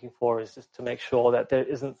 Essentially, what I'm looking for is just to make sure that there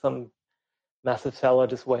isn't some massive seller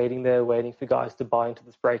just waiting for guys to buy into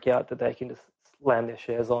this breakout that they can just slam their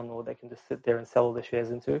shares on, or they can just sit there and sell their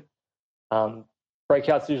shares into.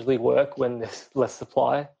 Breakouts usually work when there's less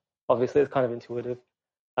supply. Obviously, it's kind of intuitive.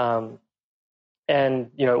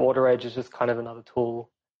 And, order age is just kind of another tool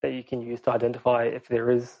that you can use to identify if there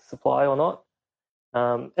is supply or not.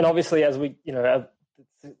 And obviously, as we, as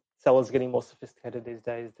sellers are getting more sophisticated these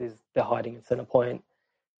days, they're hiding in center point.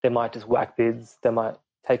 They might just whack bids. They might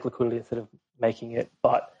take liquidity instead of making it.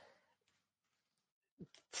 But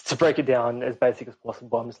to break it down as basic as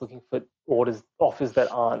possible, I'm just looking for offers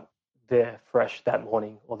that aren't there fresh that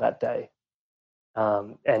morning or that day.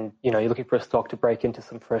 And, you're looking for a stock to break into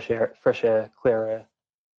some fresh air, clear air.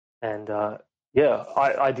 And,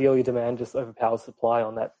 ideally demand just overpowers supply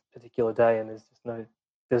on that particular day, and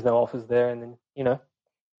there's no offers there, and then,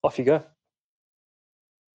 off you go.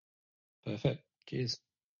 Perfect. Cheers.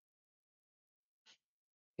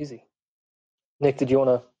 Easy. Nick, did you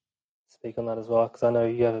want to speak on that as well? Because I know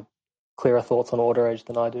you have clearer thoughts on order age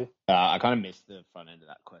than I do. I kind of missed the front end of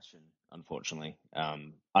that question, unfortunately.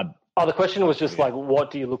 The question was just like, what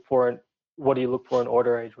do you look for in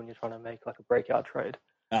order age when you're trying to make like a breakout trade?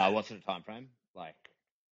 What sort of time frame? Like,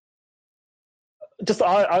 just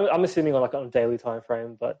I'm assuming on a daily time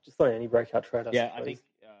frame, but just on any breakout trade. I think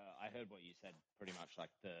I heard what you said. Pretty much like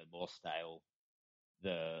the more stale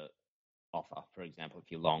the offer, for example, if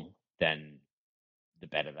you're long, then the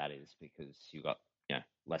better that is because you've got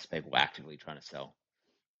less people actively trying to sell.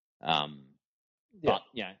 But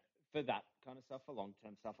for that kind of stuff, for long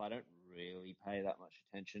term stuff, I don't really pay that much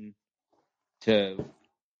attention to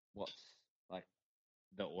what's like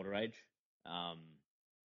the order age.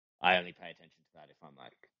 I only pay attention to that if I'm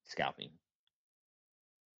like scalping.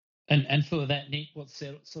 And for that, Nick, what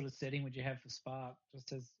sort of setting would you have for Spark,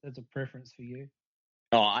 just as a preference for you?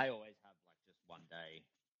 Oh, I always have like just 1 day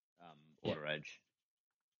order age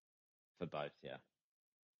for both. Yeah.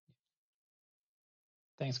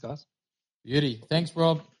 Thanks, guys. Beauty. Thanks,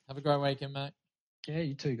 Rob. Have a great weekend, mate. Yeah,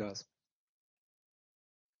 you too, guys.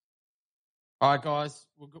 All right, guys.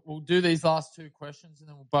 We'll do these last 2 questions and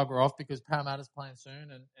then we'll bugger off because Parramatta's playing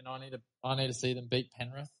soon, and I need to see them beat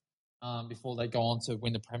Penrith before they go on to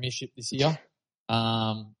win the premiership this year. So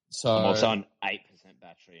I'm also on 8%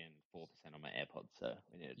 battery and 4% on my AirPods. So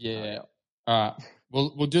we need to All right.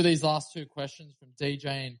 We'll do these last 2 questions from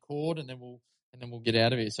DJ and Cord, and then we'll get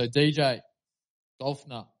out of here. So DJ, Golf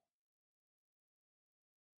Nut.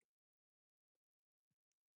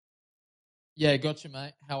 Yeah, got you,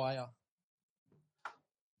 mate. How are you?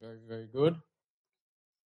 Very, very good.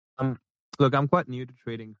 Look, I'm quite new to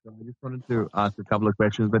trading, so I just wanted to ask a couple of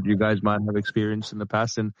questions that you guys might have experienced in the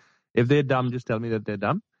past. And if they're dumb, just tell me that they're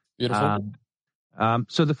dumb. Beautiful.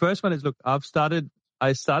 So the first one is, look, I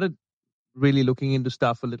started really looking into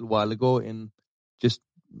stuff a little while ago in just,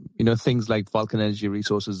 things like Vulcan Energy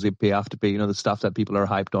Resources, ZipPay, Afterpay, the stuff that people are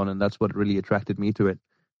hyped on. And that's what really attracted me to it.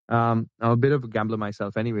 I'm a bit of a gambler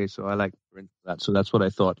myself anyway, so I like that. So that's what I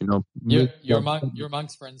thought, You're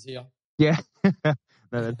amongst friends here. Yeah.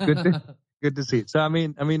 No, that's good. Good to see. So, I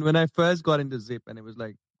mean, when I first got into Zip and it was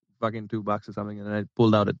like fucking $2 or something, and then I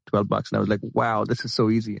pulled out at $12 and I was like, wow, this is so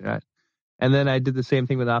easy, right? And then I did the same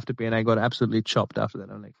thing with Afterpay and I got absolutely chopped after that.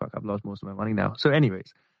 I'm like, fuck, I've lost most of my money now. So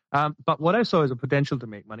anyways, but what I saw is a potential to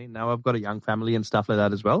make money. Now I've got a young family and stuff like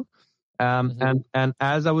that as well. And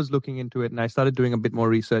as I was looking into it and I started doing a bit more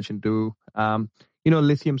research into,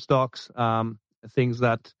 lithium stocks, things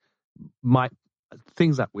that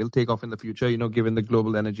will take off in the future, given the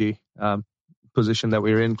global energy position that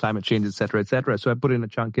we're in, climate change, et cetera, et cetera. So I put in a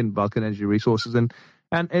chunk in Vulcan Energy Resources and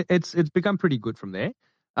it's become pretty good from there.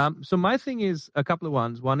 So my thing is a couple of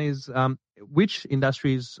ones. One is which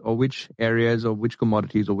industries or which areas or which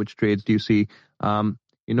commodities or which trades do you see,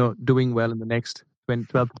 doing well in the next 12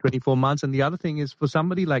 to 24 months? And the other thing is for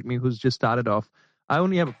somebody like me who's just started off, I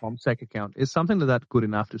only have a CommSec account. Is something like that good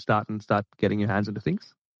enough to start getting your hands into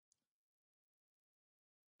things?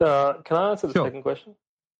 Can I answer the second question?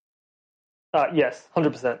 Yes,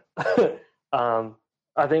 100%.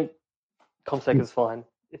 I think CommSec is fine.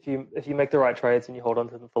 If you make the right trades and you hold on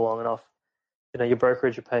to them for long enough, your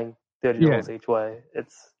brokerage, you're paying $30 each way. If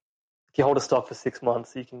you hold a stock for 6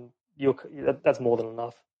 months, that's more than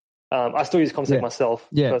enough. I still use CommSec myself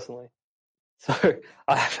personally, so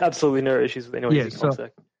I have absolutely no issues with anyone using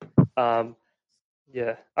CommSec.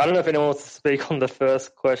 I don't know if anyone wants to speak on the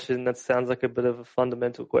first question. That sounds like a bit of a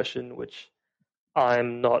fundamental question, which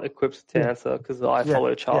I'm not equipped to answer because I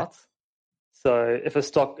follow charts. So if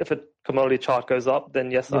a commodity chart goes up, then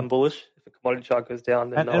yes, I'm bullish. If a commodity chart goes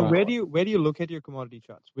down, then no. And where do you look at your commodity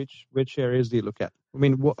charts? Which areas do you look at? I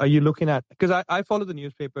mean, what are you looking at? Because I follow the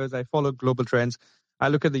newspapers, I follow global trends. I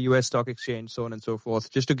look at the US stock exchange, so on and so forth,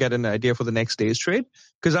 just to get an idea for the next day's trade.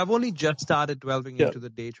 Because I've only just started delving into the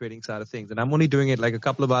day trading side of things. And I'm only doing it like a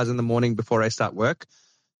couple of hours in the morning before I start work.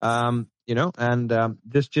 and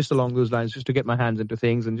just along those lines, just to get my hands into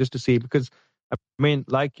things and just to see, because I mean,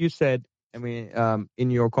 like you said, in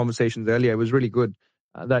your conversations earlier, it was really good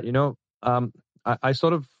that I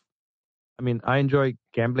sort of, I enjoy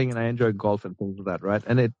gambling and I enjoy golf and things like that, right?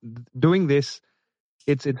 And doing this,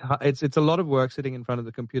 it's a lot of work sitting in front of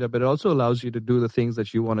the computer, but it also allows you to do the things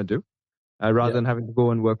that you want to do rather than having to go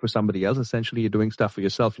and work for somebody else. Essentially, you're doing stuff for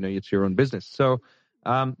yourself. It's your own business. So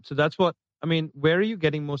that's what where are you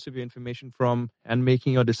getting most of your information from and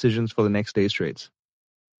making your decisions for the next day's trades?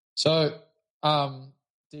 So,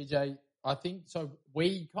 DJ, I think so.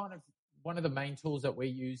 We one of the main tools that we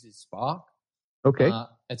use is Spark. Okay.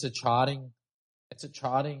 It's a charting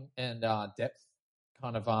and depth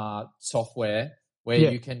kind of software where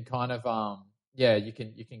you can kind of you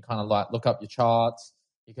can kind of like look up your charts.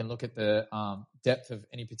 You can look at the depth of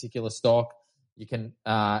any particular stock. You can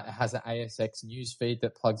it has an ASX news feed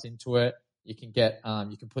that plugs into it. You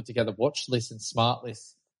can put together watch lists and smart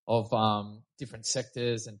lists of different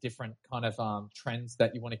sectors and different kind of trends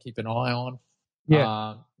that you want to keep an eye on.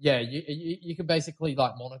 You can basically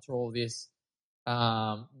like monitor all this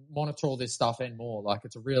stuff and more. Like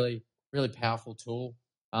it's a really, really powerful tool.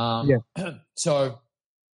 So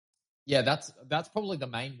that's probably the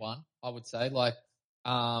main one I would say. Like,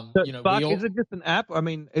 Spark, is it just an app?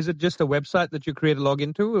 Is it just a website that you create a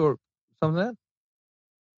login to or something like that?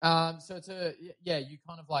 So it's you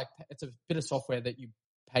kind of like, it's a bit of software that you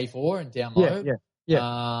pay for and download.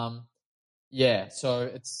 So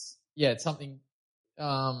it's something,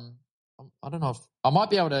 I don't know if I might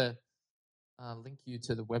be able to link you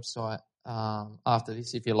to the website after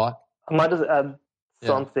this if you like. I might just add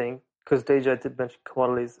something because DJ did mention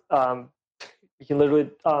commodities. You can literally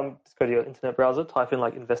just go to your internet browser, type in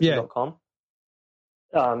like investing.com.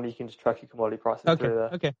 You can just track your commodity prices through there.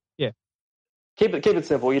 Okay. Yeah. Keep it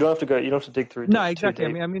simple. You don't have to go. You don't have to dig through. No, exactly.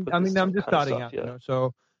 Too deep I'm just starting out.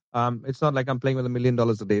 So it's not like I'm playing with $1 million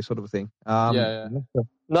a day sort of a thing. No.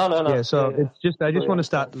 Yeah. So it's just I just want to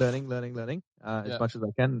start learning as much as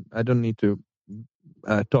I can. I don't need to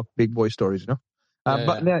talk big boy stories,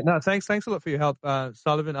 thanks a lot for your help,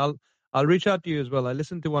 Sullivan. I'll reach out to you as well. I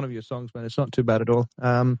listened to one of your songs, man. It's not too bad at all.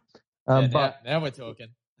 Now we're talking.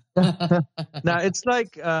 Now it's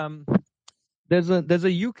like there's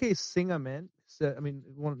a UK singer, man. So,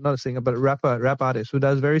 not a singer, but a rap artist who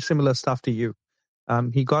does very similar stuff to you.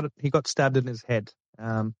 He got stabbed in his head.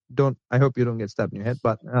 I hope you don't get stabbed in your head,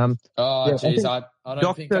 but I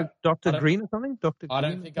don't think Dr. Green or something. I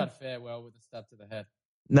don't think I'd fare well with a stab to the head.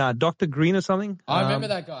 Nah, Dr. Green or something. I remember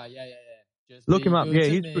that guy. Yeah. Just look him up. Yeah,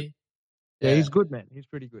 he's good, man. He's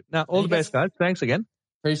pretty good. Now, all the best, guys. Thanks again.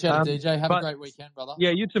 Appreciate it, DJ. Have a great weekend, brother.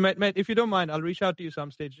 Yeah, you too, mate. Mate, if you don't mind, I'll reach out to you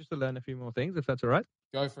some stage just to learn a few more things, if that's all right.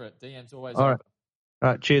 Go for it. DM's always all right. open. All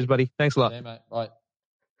right. Cheers, buddy. Thanks a lot. Yeah, mate. Bye.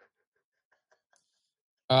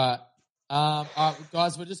 All right,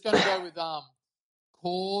 guys, we're just going to go with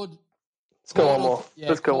Cord. Let's go one more. Yeah,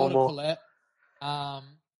 let's go one more. Colette.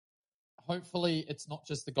 Hopefully, it's not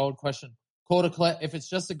just the gold question. Cord or Colette, if it's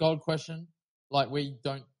just a gold question, like we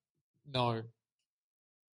don't know.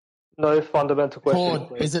 No fundamental question.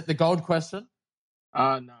 Cord, is it the gold question? No, it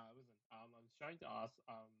wasn't. I was trying to ask,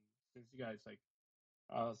 since you guys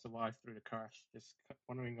survived through the crash, just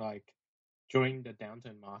wondering during the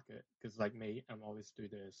downturn market, because like me, I'm always do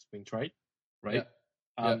the swing trade, right?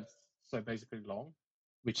 So basically long,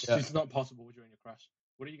 which is not possible during the crash.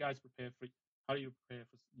 What do you guys prepare for? How do you prepare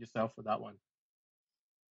for yourself for that one?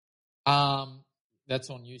 That's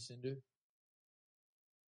on you, Sindhu.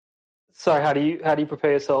 Sorry, how do you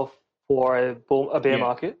prepare yourself for a bear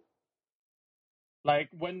market? Like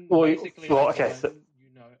when this is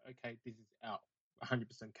out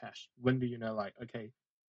 100% cash. When do you know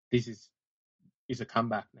this is a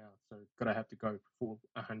comeback now, so gotta have to go for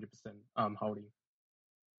 100% holding?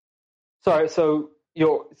 Sorry, so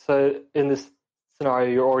in this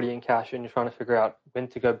scenario you're already in cash and you're trying to figure out when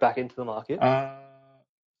to go back into the market?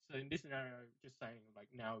 So in this scenario, just saying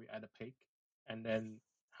now we're at a peak, and then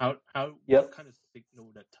what kind of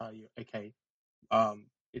signal that tell you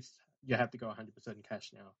you have to go 100%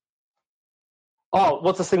 cash now? Oh,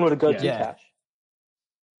 what's the signal to go to cash?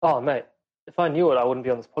 Oh, mate, if I knew it, I wouldn't be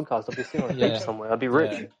on this podcast. I'd be sitting on a beach somewhere. I'd be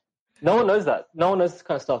rich. Yeah. No one knows that. No one knows this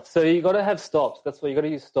kind of stuff. So you got to have stops. That's why you got to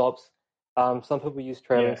use stops. Some people use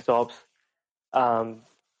trailing stops. I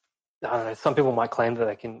don't know. Some people might claim that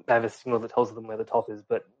they have a signal that tells them where the top is,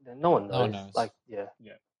 but no one knows. No one knows.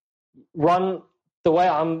 Run the way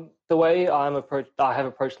I have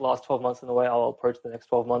approached the last 12 months, and the way I'll approach the next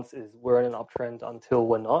 12 months is we're in an uptrend until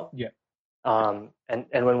we're not. Yeah. And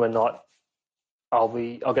when we're not, I'll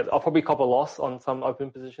probably cop a loss on some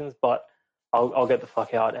open positions, but I'll get the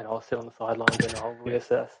fuck out and I'll sit on the sidelines and I'll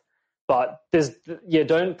reassess. But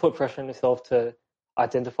don't put pressure on yourself to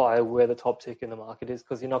identify where the top tick in the market is,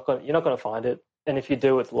 because you're not going to find it. And if you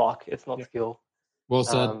do, it's luck. It's not skill. Well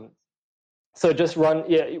said. So just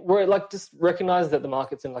just recognize that the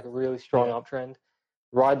market's in like a really strong uptrend.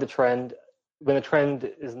 Ride the trend. When the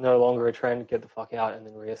trend is no longer a trend, get the fuck out and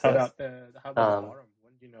then reassess. How about the bottom?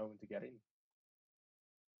 When do you know when to get in?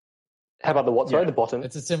 How about the what? Sorry, the bottom.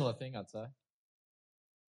 It's a similar thing, I'd say.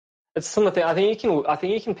 It's a similar thing. I think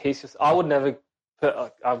you can piece this. I would never.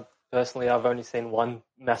 I've only seen one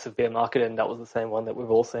massive bear market, and that was the same one that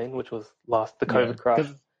we've all seen, which was the COVID crash.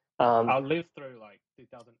 I lived through like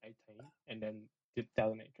 2018 and then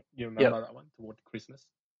 2008. You remember that one toward Christmas?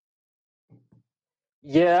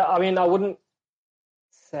 Yeah, I mean, I wouldn't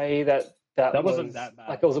say that wasn't that bad.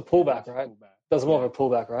 Like it was a pullback, right? That was more of a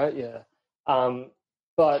pullback, right? Yeah.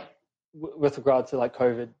 But with regard to like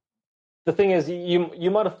COVID, the thing is,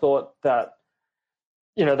 you might have thought that,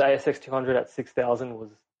 the ASX 200 at 6,000 was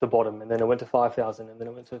the bottom, and then it went to 5,000, and then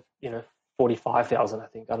it went to 45,000. I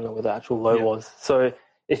think, I don't know where the actual low was. So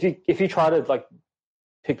if you try to like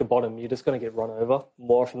pick the bottom, you're just going to get run over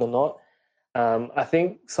more often than not. I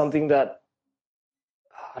think something that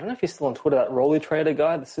I don't know if he's still on Twitter, that Rolly Trader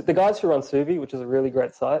guy, the guys who run Suvi, which is a really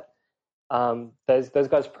great site. Those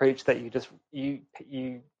guys preach that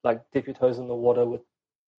you like dip your toes in the water with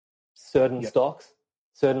certain stocks,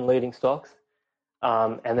 certain leading stocks.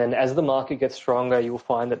 And then as the market gets stronger, you will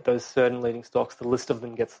find that those certain leading stocks, the list of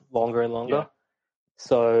them gets longer and longer. Yeah.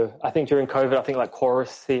 So I think during COVID, I think like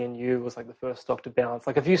Chorus, CNU was like the first stock to bounce.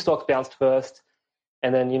 Like a few stocks bounced first.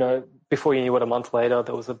 And then, before you knew it, a month later,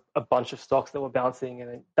 there was a bunch of stocks that were bouncing.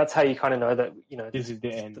 And that's how you kind of know that, this is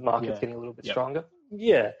the end. The market's getting a little bit stronger.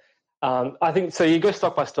 Yeah. I think so. You go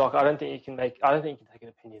stock by stock. I don't think you can take an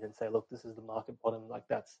opinion and say, look, this is the market bottom. Like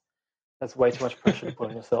that's way too much pressure to put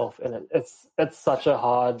on yourself. And it's such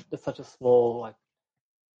a small,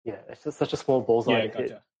 it's just such a small bullseye to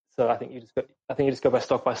hit. So I think you just go by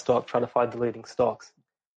stock, try to find the leading stocks,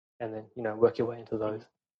 and then, work your way into those.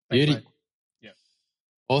 Beauty. Thanks, yeah.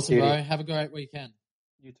 Awesome, bro. Have a great weekend.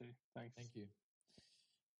 You too. Thanks. Thank you.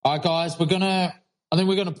 All right, guys, I think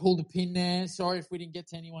we're gonna pull the pin there. Sorry if we didn't get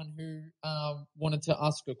to anyone who wanted to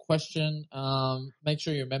ask a question. Make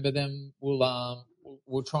sure you remember them.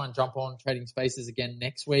 We'll try and jump on Trading Spaces again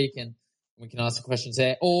next week, and we can ask the questions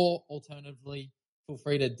there. Or alternatively, feel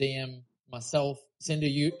free to DM myself. Cinder,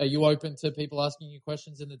 are you open to people asking you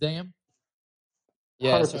questions in the DM?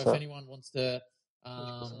 Yeah. 100%. So if anyone wants to,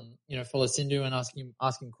 follow Sindhu and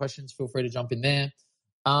asking questions, feel free to jump in there.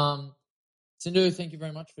 Sindhu, thank you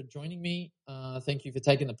very much for joining me. Thank you for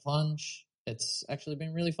taking the plunge. It's actually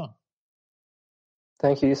been really fun.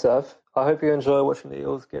 Thank you, Sav. I hope you enjoy watching the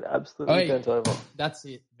Eels get absolutely bent over. That's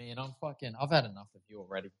it, man. I've had enough of you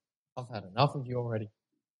already.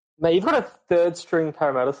 Mate, you've got a third string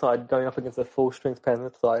Parramatta side going up against a full strength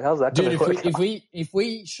Penrith side. How's that going to work? If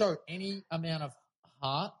we show any amount of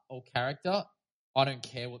heart or character, I don't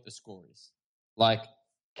care what the score is. Like,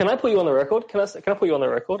 can I put you on the record? Can I put you on the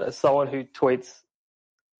record as someone who tweets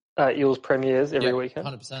Eels premieres every weekend?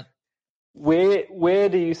 100%. Where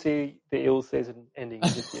do you see the Eels season ending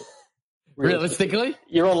this year? Realistically?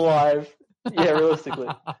 You're on live. Yeah, realistically.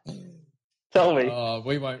 Tell me.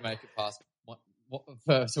 We won't make it past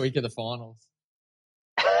first week of the finals.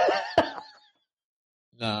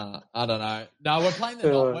 Nah, I don't know. No, we're playing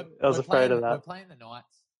the Knights. I was afraid of that. We're playing the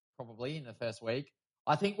Knights probably in the first week.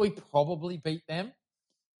 I think we probably beat them.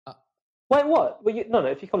 Wait, what? Well, no.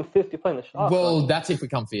 If you come fifth, you're playing the Sharks. Well, that's if we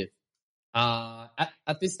come fifth.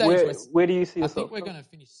 At this stage, where do you see yourself? I think we're going to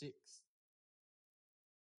finish sixth.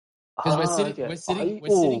 Because we're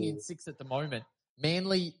sitting in sixth at the moment.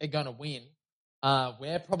 Manly are going to win.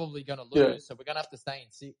 We're probably going to lose, so we're going to have to stay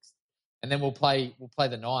in sixth, and then we'll play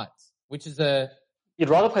the Knights, which is You'd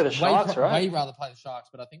rather play the Sharks, right? Way rather play the Sharks,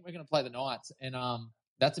 but I think we're going to play the Knights, and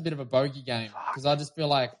that's a bit of a bogey game because I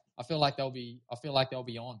feel like they'll be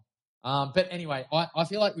on. But anyway, I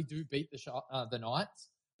feel like we do beat the Knights,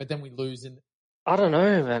 but then we lose in. I don't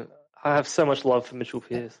know, man. I have so much love for Mitchell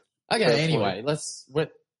Pearce. Okay, anyway,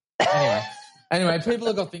 anyway, people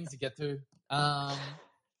have got things to get to.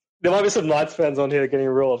 There might be some Knights fans on here getting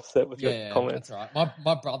real upset with your comments. That's right.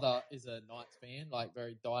 My brother is a Knights fan, like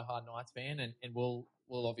very diehard Knights fan, and we'll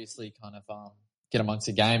obviously kind of get amongst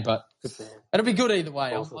the game, but it'll be good either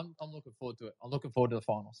way. Awesome. I'm looking forward to it. I'm looking forward to the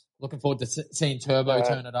finals. Looking forward to seeing Turbo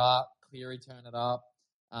turn it up, Cleary turn it up.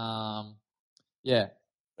 Yeah.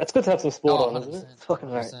 That's good to have some sport on, isn't it? It's fucking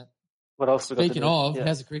great. What else? Speaking of,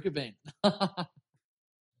 how's the cricket been? Wait,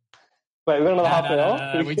 we've got another half an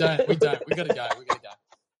hour? No, we don't. We got to go.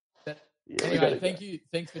 Yeah, we Anyway, gotta thank go. you.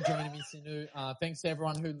 Thanks for joining me, Sinu. Thanks to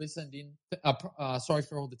everyone who listened in. Sorry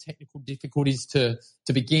for all the technical difficulties to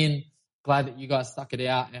begin. Glad that you guys stuck it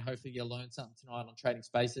out, and hopefully you learned something tonight on Trading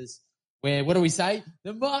Spaces. Where, what do we say?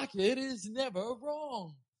 The market is never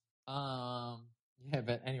wrong. Yeah,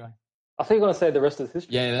 but anyway. I think you're going to say the rest is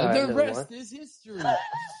history. Yeah, All right, the never rest mind. is history.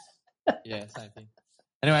 Yeah, same thing.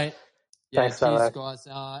 Anyway, yeah, Thanks, cheers, Alec.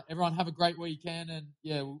 guys. Everyone have a great weekend, and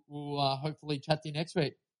yeah, we'll hopefully chat to you next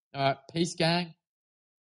week. All right, peace, gang.